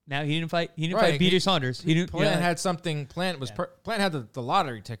 Now he didn't fight Right, BJ Saunders. He didn't. Plant had something. Plant had the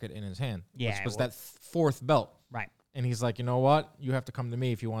lottery ticket in his hand. Yeah, which was well- that fourth belt. Right. And he's like, you know what? You have to come to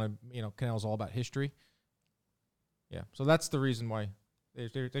me if you want to. Canelo's all about history. Yeah. So that's the reason why.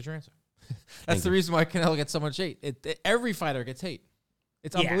 There's your answer. That's the reason why Canelo gets so much hate. Every fighter gets hate.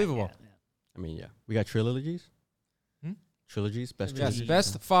 It's unbelievable. Yeah. I mean, yeah. We got trilogies. Hmm? Trilogies, best Yes, trilogies.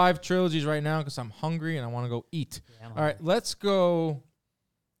 best 5 trilogies right now because I'm hungry and I want to go eat. Yeah, I don't All know. right, let's go.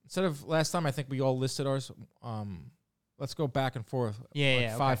 Instead of last time, I think we all listed ours. Let's go back and forth.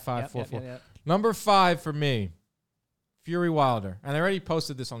 Yeah. 5, okay. 5, Yep, 4, yep, 4. yep, yep. Number 5 for me, Fury Wilder. And I already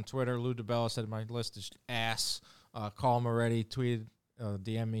posted this on Twitter. Lou DiBella said my list is ass. Call him already. Tweeted,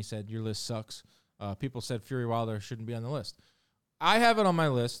 DM me, said your list sucks. People said Fury Wilder shouldn't be on the list. I have it on my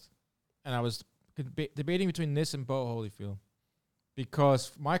list, and I was debating between this and Bo Holyfield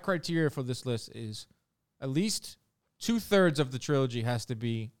because my criteria for this list is at least 2/3 of the trilogy has to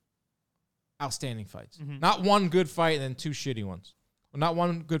be outstanding fights. Mhm. Not one good fight and then 2 shitty ones. Well, not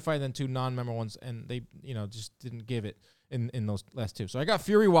one good fight and then 2 non-memorable ones, and they just didn't give it in those last 2. So I got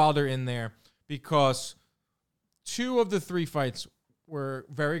Fury Wilder in there because 2 of the 3 fights were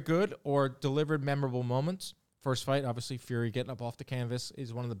very good or delivered memorable moments. First fight, obviously, Fury getting up off the canvas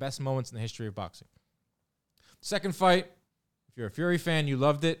is one of the best moments in the history of boxing. Second fight, if you're a Fury fan, you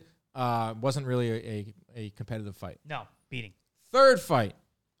loved it. Wasn't really a competitive fight. No, beating. Third fight,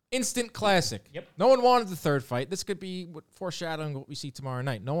 instant classic. Yep. No one wanted the third fight. This could be foreshadowing what we see tomorrow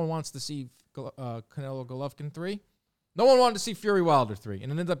night. No one wants to see Canelo Golovkin 3. No one wanted to see Fury Wilder 3.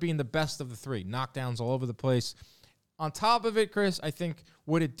 And it ended up being the best of the 3. Knockdowns all over the place. On top of it, Chris, I think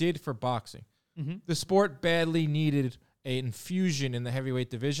what it did for boxing. Mm-hmm. The sport badly needed an infusion in the heavyweight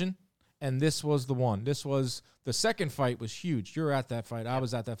division, and this was the one. This was the second fight was huge. You were at that fight. I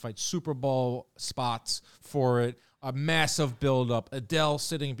was at that fight. Super Bowl spots for it. A massive buildup. Adele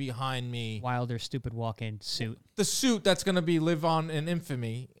sitting behind me. Wilder's stupid walk-in suit. The suit that's going to be live on in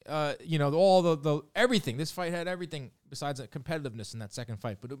infamy. All the everything. This fight had everything besides that competitiveness in that second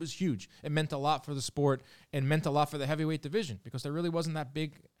fight, but it was huge. It meant a lot for the sport and meant a lot for the heavyweight division because there really wasn't that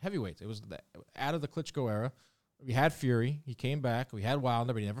big heavyweights. It was out of the Klitschko era. We had Fury. He came back. We had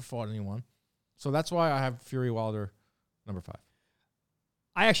Wilder, but he never fought anyone. So that's why I have Fury Wilder number 5.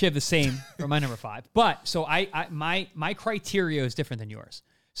 I actually have the same for my number 5, but so my criteria is different than yours.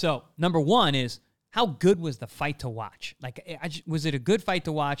 So number 1 is how good was the fight to watch? Like, was it a good fight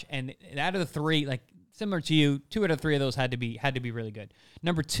to watch? And out of the 3, like similar to you, 2 out of 3 of those had to be really good.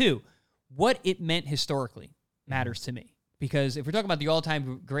 Number 2, what it meant historically matters to me because if we're talking about the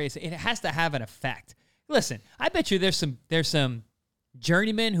all-time greatest, it has to have an effect. Listen, I bet you there's some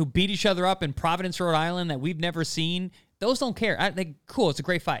journeymen who beat each other up in Providence, Rhode Island that we've never seen. Those don't care. Cool, it's a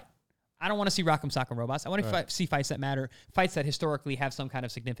great fight. I don't want to see Rock'em Sock'em Robots. I want to see fights that matter, fights that historically have some kind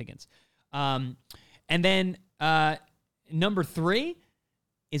of significance. And then number 3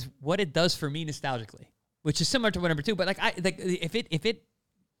 is what it does for me nostalgically, which is similar to what number 2. But if it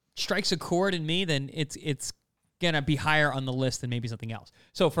strikes a chord in me, then it's gonna be higher on the list than maybe something else.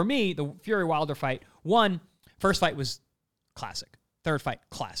 So for me, the Fury Wilder fight, first fight was classic. Third fight,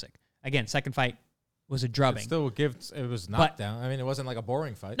 classic. Again, second fight was a drubbing. It was knockdown. I mean, it wasn't like a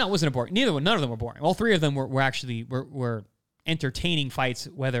boring fight. No, it wasn't a boring. None of them were boring. All 3 of them were actually entertaining fights,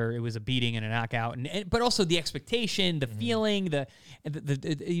 whether it was a beating and a knockout, but also the expectation, the feeling, the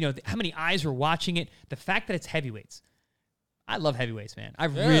how many eyes were watching it, the fact that it's heavyweights. I love heavyweights, man. I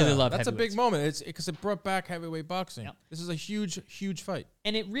really love that's heavyweights. a big moment. It's because it brought back heavyweight boxing. Yep. This is a huge, huge fight.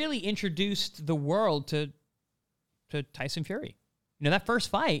 And it really introduced the world to Tyson Fury. That first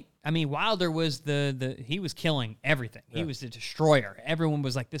fight, I mean, Wilder was he was killing everything. Yeah. He was the destroyer. Everyone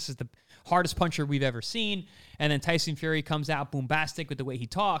was like, this is the hardest puncher we've ever seen. And then Tyson Fury comes out bombastic with the way he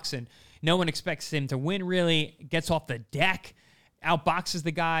talks, and no one expects him to win, really. Gets off the deck, outboxes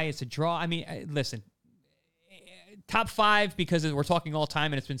the guy. It's a draw. I mean, listen, top 5 because we're talking all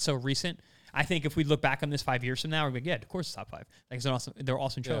time and it's been so recent. I think if we look back on this 5 years from now, we're like, yeah, of course it's top 5. Like, they're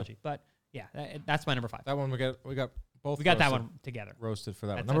awesome trilogy. Yeah. But yeah, that's my number 5. That one we got both. We got that one together. Roasted for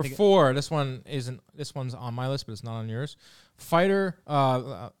that one. Number 4. This one's on my list, but it's not on yours. Fighter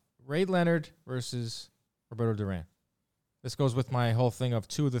Ray Leonard versus Roberto Duran. This goes with my whole thing of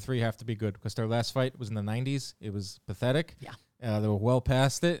 2 of the 3 have to be good because their last fight was in the 90s. It was pathetic. Yeah. They were well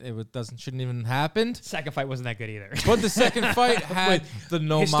past it. Shouldn't even happened. Second fight wasn't that good either. But the second fight had the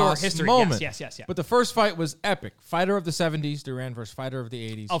no mas history. moment. Yes. But the first fight was epic. Fighter of the 70s, Duran versus fighter of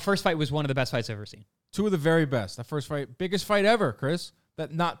the 80s. Oh, first fight was one of the best fights I've ever seen. 2 of the very best. The first fight, biggest fight ever, Chris.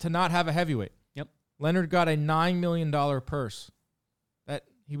 That not have a heavyweight. Yep. Leonard got a $9 million purse. That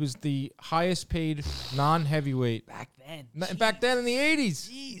he was the highest paid non-heavyweight Back then. Back then in the 80s.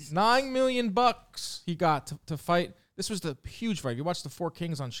 Jeez. $9 million he got to fight. This was the huge fight. If you watch the Four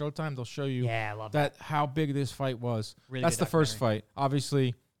Kings on Showtime, they'll show you Yeah, I love that. how big this fight was. Really That's good the first documentary. fight.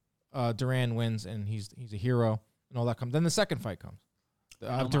 Obviously, Duran wins, and he's a hero, and all that comes. Then the second fight comes.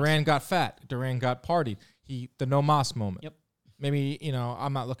 No Duran mas. got fat. Duran got partied. The no mas moment. Yep. Maybe,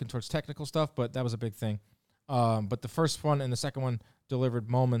 I'm not looking towards technical stuff, but that was a big thing. But the first one and the second one delivered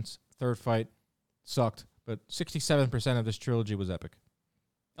moments. Third fight sucked. But 67% of this trilogy was epic.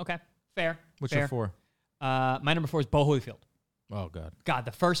 Okay, fair. What's fair. your 4? My number 4 is Bo Holyfield. Oh, God. God,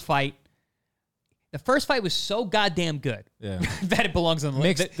 the first fight was so goddamn good Yeah. that it belongs on the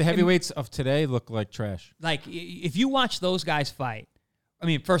list. The heavyweights of today look like trash. Like, if you watch those guys fight, I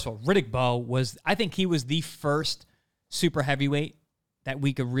mean, first of all, Riddick Bowe I think he was the first super heavyweight that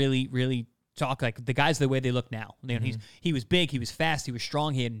we could really, really talk. Like, the guys the way they look now. He was big, he was fast, he was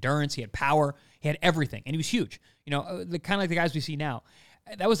strong, he had endurance, he had power, he had everything, and he was huge. The kind of like the guys we see now.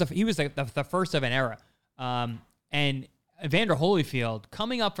 He was the first of an era. And Evander Holyfield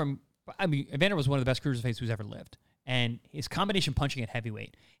coming up from, Evander was one of the best cruiserweights who's ever lived. And his combination punching at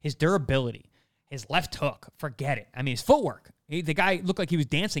heavyweight, his durability, his left hook, forget it. I mean, his footwork. The guy looked like he was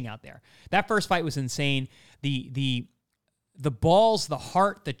dancing out there. That first fight was insane. The balls, the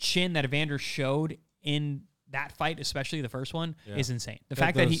heart, the chin that Evander showed in that fight, especially the first one, is insane. The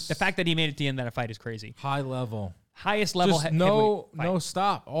fact that he made it to the end of that fight is crazy. High level. Highest level. Just no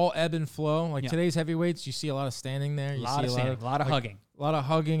stop. All ebb and flow. Like today's heavyweights, you see a lot of standing there. You see a lot of hugging. A lot of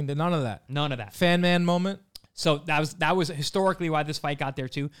hugging. None of that. None of that. Fan man moment. So that was historically why this fight got there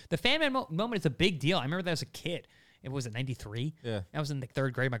too. The fan man moment is a big deal. I remember that as a kid. It was 93. Yeah, I was in the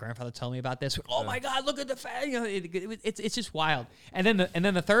 3rd grade. My grandfather told me about this. Oh my God, look at the fan! It's just wild. And then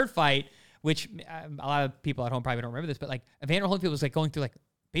the third fight, which a lot of people at home probably don't remember this, but like Evander Holyfield was like going through like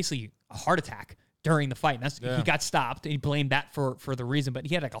basically a heart attack during the fight. And he got stopped. And he blamed that for the reason, but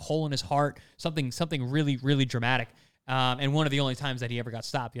he had like a hole in his heart, something really, really dramatic. And one of the only times that he ever got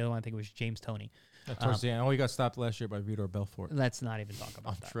stopped. The other one I think was James Toney. Towards the end. Oh, he got stopped last year by Vitor Belfort. Let's not even talk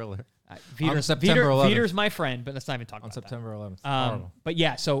about that. Triller. September 11th. Vitor's my friend, but let's not even talk about September 11th. that. But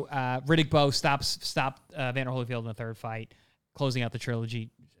yeah, so Riddick Bowe stopped Evander Holyfield in the third fight, closing out the trilogy.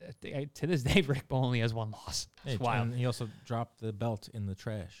 To this day, Riddick Bowe only has 1 loss. It's wild. And he also dropped the belt in the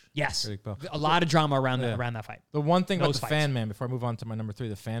trash. Yes. Riddick Bowe. A lot of drama around that fight. The one thing about Those the fights. fan man, before I move on to my number 3,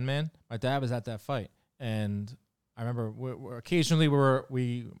 the fan man, my dad was at that fight. And I remember occasionally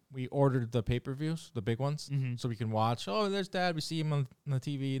we ordered the pay-per-views, the big ones, so we can watch. Oh, there's Dad. We see him on the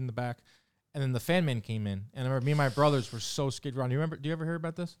TV in the back. And then the fan man came in. And I remember me and my brothers were so scared around. Do you ever hear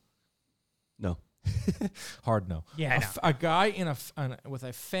about this? No. Hard no. Yeah, I know. A guy with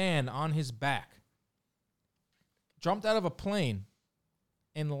a fan on his back jumped out of a plane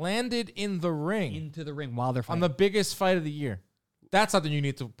and landed in the ring Into the ring while they're on fighting. the biggest fight of the year. That's something you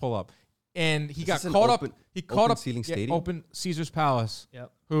need to pull up. And he got this an caught up. open- He caught open up. ceiling yeah, stadium? Open Caesar's Palace.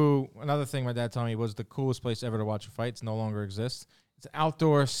 Yep. Who another thing my dad told me was the coolest place ever to watch a fight. It's no longer exists. It's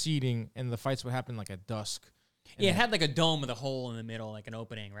outdoor seating, and the fights would happen like at dusk. And Yeah, it had like a dome with a hole in the middle, like an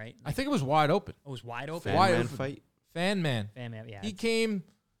opening, right? I think it was wide open. It was wide open. Fan Wide man open. fight. Fan man. Fan man, yeah. He came.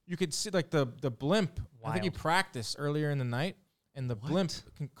 You could see like the blimp. I think he Wild. practiced earlier in the night, and the blimp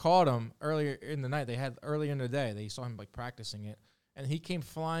caught him earlier in the night. They had earlier in the day. They saw him like practicing it, and he came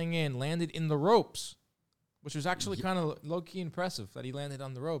flying in, landed in the ropes, which was actually kind of low key impressive that he landed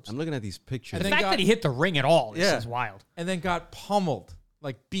on the ropes, I'm looking at these pictures. the then fact got- that he hit the ring at all Yeah. is wild. and then got pummeled,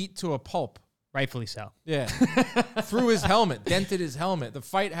 like beat to a pulp. Rightfully so. Yeah, through his helmet, dented his helmet. The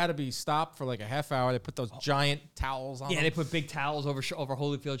fight had to be stopped for like a half hour. They put those giant towels on. Yeah, him. they put big towels over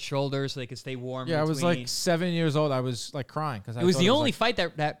Holyfield's shoulders so they could stay warm. Yeah, I in was between. like 7 years old. I was like crying because It was the only fight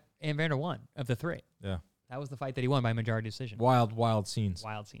that Evander won of the 3. Yeah, That was the fight that he won by majority decision. wild scenes.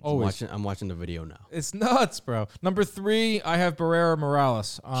 Wild scenes. Oh, I'm watching the video now. It's nuts, bro. Number 3, I have Barrera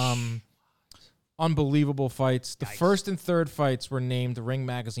Morales. Unbelievable fights. The first and third fights were named Ring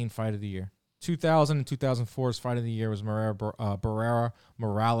Magazine Fight of the Year. 2000 and 2004's Fight of the Year was Barrera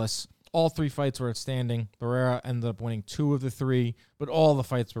Morales. All 3 fights were outstanding. Barrera ended up winning 2 of the 3, but all the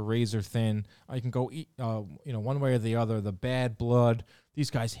fights were razor thin. You can go one way or the other. The bad blood, These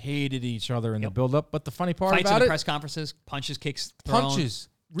guys hated each other in the build-up. But the funny part Fights in about the it, press conferences, punches, kicks, thrown. punches,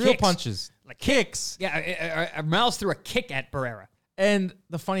 real Kicks. punches, Like kicks. Yeah, Morales threw a kick at Barrera. And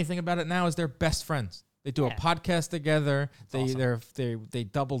the funny thing about it now is they're best friends. They do a podcast together. They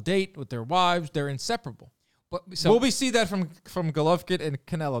double date with their wives. They're inseparable. But, so Will we see that from Golovkin and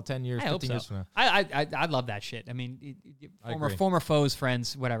Canelo 10 years, I hope 15 so. years from now? I love that shit. I mean, agree. former foes,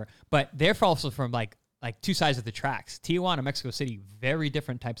 friends, whatever. But they're also from like two sides of the tracks. Tijuana, Mexico City, very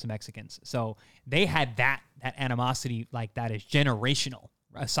different types of Mexicans. So they had that animosity like that is generational.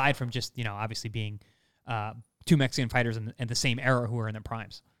 Aside from just obviously being two Mexican fighters in the same era who are in their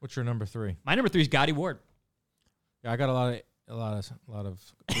primes. What's your number 3? My number 3 is Gotti Ward. Yeah, I got a lot of.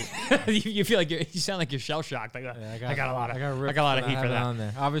 you feel like you sound like you're shell shocked. Like, I got a lot of heat for that. On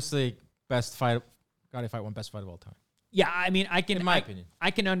there. Obviously, best fight. Gotti fight won best fight of all time. Yeah, I mean, in my opinion,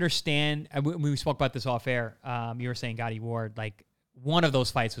 I can understand. We spoke about this off air. You were saying Gotti Ward, like one of those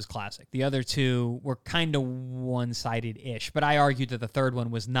fights was classic. The other two were kind of one-sided ish, but I argued that the third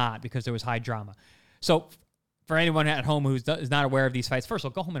one was not because there was high drama. So, for anyone at home who is not aware of these fights, first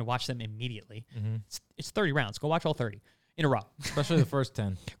of all, go home and watch them immediately. Mm-hmm. It's 30 rounds. Go watch all 30 in a row. Especially the first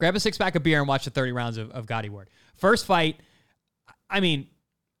 10. Grab a 6-pack of beer and watch the 30 rounds of Gotti Ward. First fight, I mean,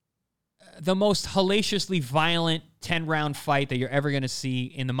 the most hellaciously violent 10-round fight that you're ever going to see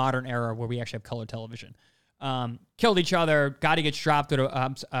in the modern era where we actually have color television. Killed each other. Gotti gets dropped with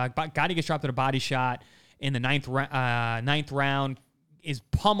a body shot in the ninth round. Is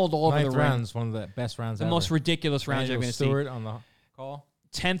pummeled all over the ring. Ninth round is one of the best rounds the ever. most ridiculous rounds you're going to see. Stewart on the call.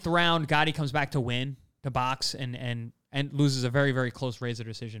 10th round, Gotti comes back to win, to box, and loses a very, very close razor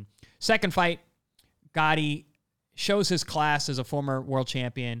decision. Second fight, Gotti shows his class as a former world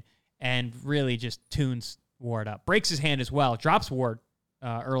champion and really just tunes Ward up. Breaks his hand as well. Drops Ward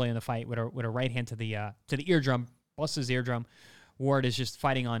early in the fight with a right hand to the eardrum. Busts his eardrum. Ward is just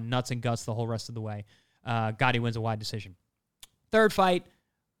fighting on nuts and guts the whole rest of the way. Gotti wins a wide decision. Third fight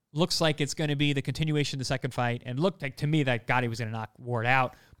looks like it's going to be the continuation of the second fight, and looked like to me that Gotti was going to knock Ward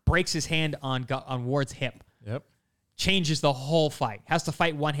out. Breaks his hand on Ward's hip. Yep. Changes the whole fight. Has to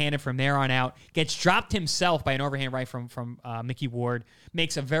fight one-handed from there on out. Gets dropped himself by an overhand right from Mickey Ward.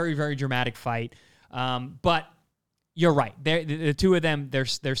 Makes a very, very dramatic fight. But you're right. The two of them, their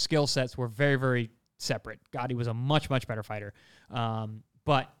skill sets were very, very separate. Gotti was a much, much better fighter.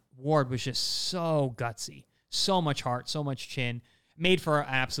 But Ward was just so gutsy. So much heart, so much chin. Made for an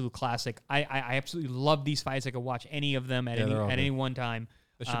absolute classic. I absolutely love these fights. I could watch any of them at any one time.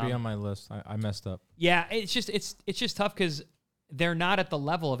 That should be on my list. I messed up. Yeah, it's just tough because they're not at the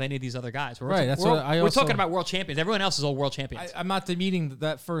level of any of these other guys. Right. We're talking about world champions. Everyone else is all world champions. I'm not demeaning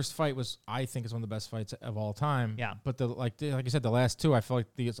that first fight I think is one of the best fights of all time. Yeah. But like you said, the last two, I feel like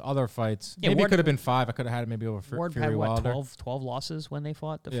these other fights, maybe Ward, it could have been 5. I could have had it maybe over Ward Fury had what, Wilder. 12 losses when they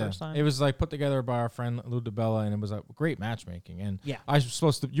fought the first time? It was like put together by our friend Lou DiBella, and it was a great matchmaking. And yeah. I was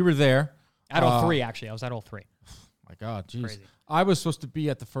supposed to, you were there. At all 3, actually. I was at all 3. My God, jeez. Crazy. I was supposed to be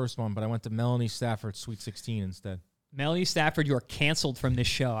at the first one, but I went to Melanie Stafford's Sweet 16 instead. Melanie Stafford, you are canceled from this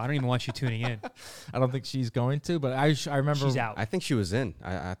show. I don't even want you tuning in. I don't think she's going to, but I remember. She's out. I think she was in.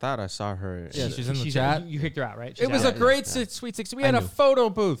 I thought I saw her. Yeah, she's in the chat. You kicked her out, right? It was a great Sweet 16. We had a photo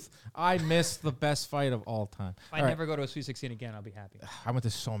booth. I missed the best fight of all time. If I never go to a Sweet 16 again, I'll be happy. I went to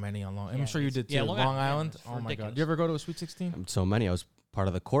so many on Long. I'm Yeah, sure you did too. yeah, Long Island. Oh my God. Did you ever go to a Sweet 16? So many. I was part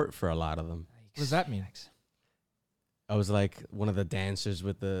of the court for a lot of them. What does that mean? I was like one of the dancers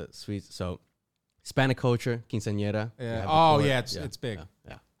with the sweets. So Hispanic culture, quinceañera. Yeah. Oh yeah, it's big.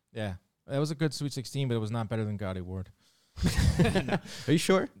 Yeah. That was a good Sweet 16, but it was not better than Gotti Ward. Are you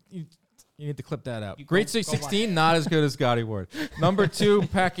sure? You need to clip that out. You Great go Sweet 16, not as good as Gotti Ward. Number 2,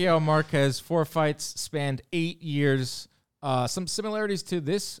 Pacquiao Marquez. 4 fights, spanned 8 years. Some similarities to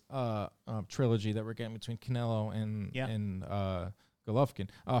this trilogy that we're getting between Canelo and Golovkin.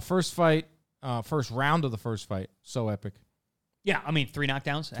 First fight, first round of the first fight, so epic. Yeah, I mean, 3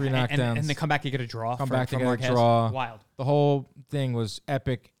 knockdowns. 3 knockdowns. And then come back to get a draw. Come back to get Marquez. a draw. Wild. The whole thing was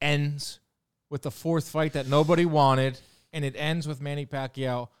epic. Ends with the 4th fight that nobody wanted, and it ends with Manny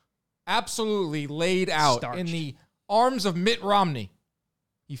Pacquiao absolutely laid out Starched. in the arms of Mitt Romney.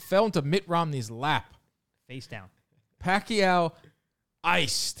 He fell into Mitt Romney's lap. Face down. Pacquiao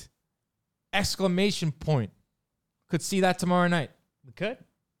iced. Exclamation point. Could see that tomorrow night. We could.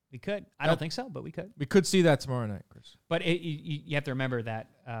 I don't think so, but we could. We could see that tomorrow night, Chris. But you have to remember that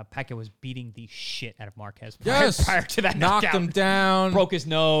Pacquiao was beating the shit out of Marquez prior to that Knocked knockdown. him down. Broke his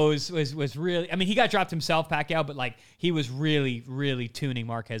nose. Was really. I mean, he got dropped himself, Pacquiao, but like he was really, really tuning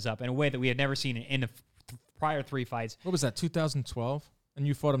Marquez up in a way that we had never seen in the prior 3 fights. What was that, 2012? And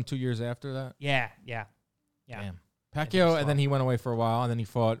you fought him 2 years after that? Yeah. Damn. Pacquiao, and then he went away for a while, and then he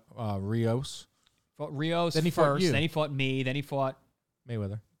fought Rios. Fought Rios Then he fought first. you. Then he fought me. Then he fought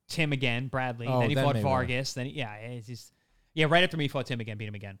Mayweather. Tim again, Bradley. Oh, then he then fought Mayweather. Vargas. Then it's just right after me, he fought Tim again, beat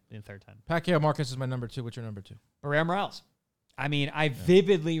him again in the third time. Pacquiao Marcus is my number 2. What's your number 2? Barrera Morales. I mean, I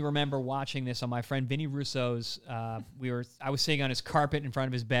vividly remember watching this on my friend Vinny Russo's. I was sitting on his carpet in front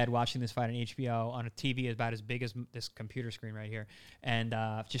of his bed watching this fight on HBO on a TV about as big as this computer screen right here, and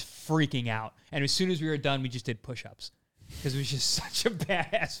just freaking out. And as soon as we were done, we just did push-ups because it was just such a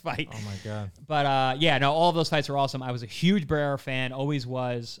badass fight. Oh my god! But all of those fights were awesome. I was a huge Barrera fan, always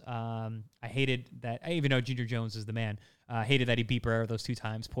was. I hated that, even though Junior Jones is the man. Hated that he beat Barrera those 2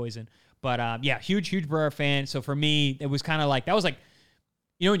 times, Poison. But huge Barrera fan. So for me, it was kind of like, that was like,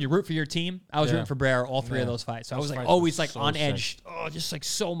 when you root for your team, I was rooting for Barrera all 3 of those fights. So I was like always like on edge. Oh, just like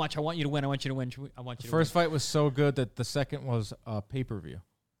so much. I want you to win. I want you to win. I want you to win. First fight was so good that the second was a pay-per-view.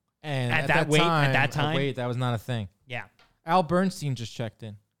 And at that time, that was not a thing. Yeah. Al Bernstein just checked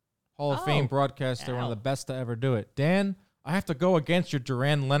in. Hall of Fame broadcaster, one of the best to ever do it. Dan, I have to go against your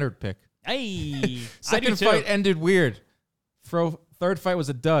Duran Leonard pick. Hey, Second fight ended weird. Third fight was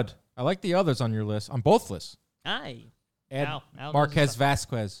a dud. I like the others on your list, on both lists. Aye. Al Marquez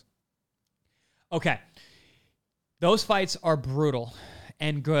Vasquez. Okay. Those fights are brutal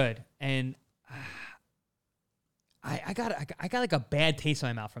and good. And I got like a bad taste in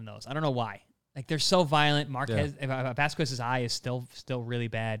my mouth from those. I don't know why. Like, they're so violent. Vasquez's eye is still really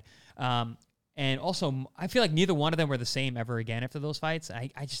bad. And also, I feel like neither one of them were the same ever again after those fights. I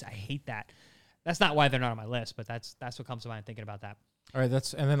hate that. That's not why they're not on my list, but that's what comes to mind thinking about that. All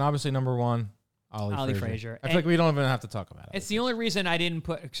right, and then obviously number 1, Ali Frazier. I feel like we don't even have to talk about it. It's the only reason I didn't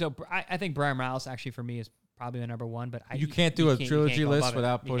put. So I think Brian Morales actually for me is probably the number 1. But you can't do a trilogy list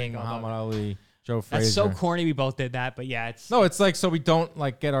without putting Muhammad Ali, Joe Frazier. That's so corny. We both did that, but it's like so we don't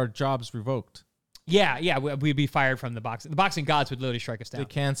like get our jobs revoked. Yeah, we'd be fired from the boxing. The boxing gods would literally strike us down. They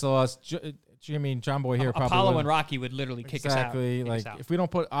cancel us. John Boy here probably Apollo and Rocky would literally kick us out. Exactly. Like if we don't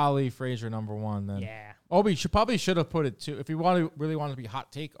put Ali Frazier number 1, then we should have put it 2. If we really want to be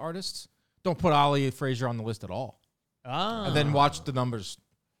hot take artists, don't put Ali Frazier on the list at all. Oh. And then watch the numbers.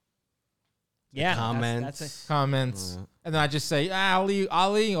 Yeah, comments, and then I just say Ali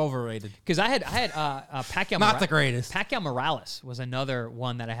overrated because I had Pacquiao. Not the greatest. Pacquiao Morales was another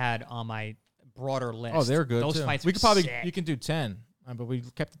one that I had on my broader list. Oh, they're good. Those too. fights. We could probably you can do 10, but we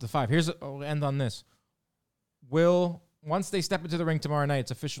kept it to 5. We'll end on this. Once they step into the ring tomorrow night,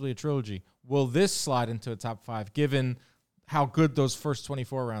 it's officially a trilogy. Will this slide into a top 5 given how good those first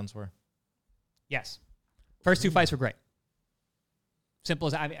 24 rounds were? Yes, first 2 fights were great. Simple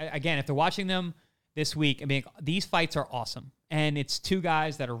as again, if they're watching them this week, I mean, these fights are awesome, and it's 2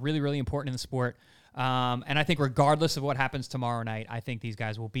 guys that are really, really important in the sport. And I think regardless of what happens tomorrow night, I think these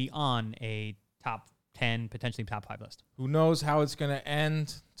guys will be on a top 10, potentially top 5 list. Who knows how it's going to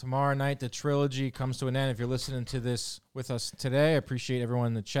end tomorrow night? The trilogy comes to an end. If you're listening to this with us today, I appreciate everyone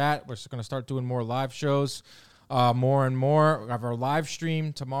in the chat. We're going to start doing more live shows. More and more. We have our live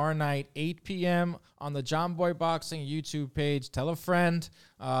stream tomorrow night, 8 p.m. on the John Boy Boxing YouTube page. Tell a friend.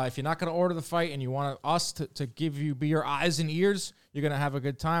 If you're not going to order the fight and you want us to be your eyes and ears, you're going to have a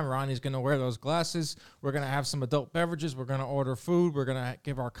good time. Ronnie's going to wear those glasses. We're going to have some adult beverages. We're going to order food. We're going to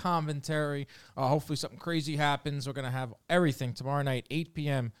give our commentary. Hopefully something crazy happens. We're going to have everything tomorrow night, 8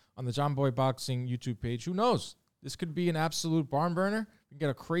 p.m. on the John Boy Boxing YouTube page. Who knows? This could be an absolute barn burner. We can get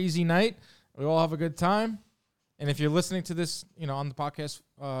a crazy night. We all have a good time. And if you're listening to this, on the podcast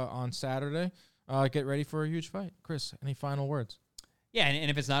on Saturday, get ready for a huge fight. Chris, any final words? Yeah,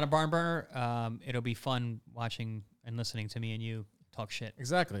 and if it's not a barn burner, it'll be fun watching and listening to me and you talk shit.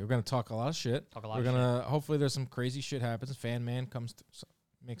 Exactly. We're going to talk a lot of shit. Hopefully there's some crazy shit happens. Fan Man comes,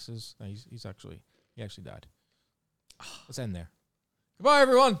 mixes. No, he actually died. Let's end there. Goodbye,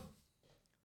 everyone.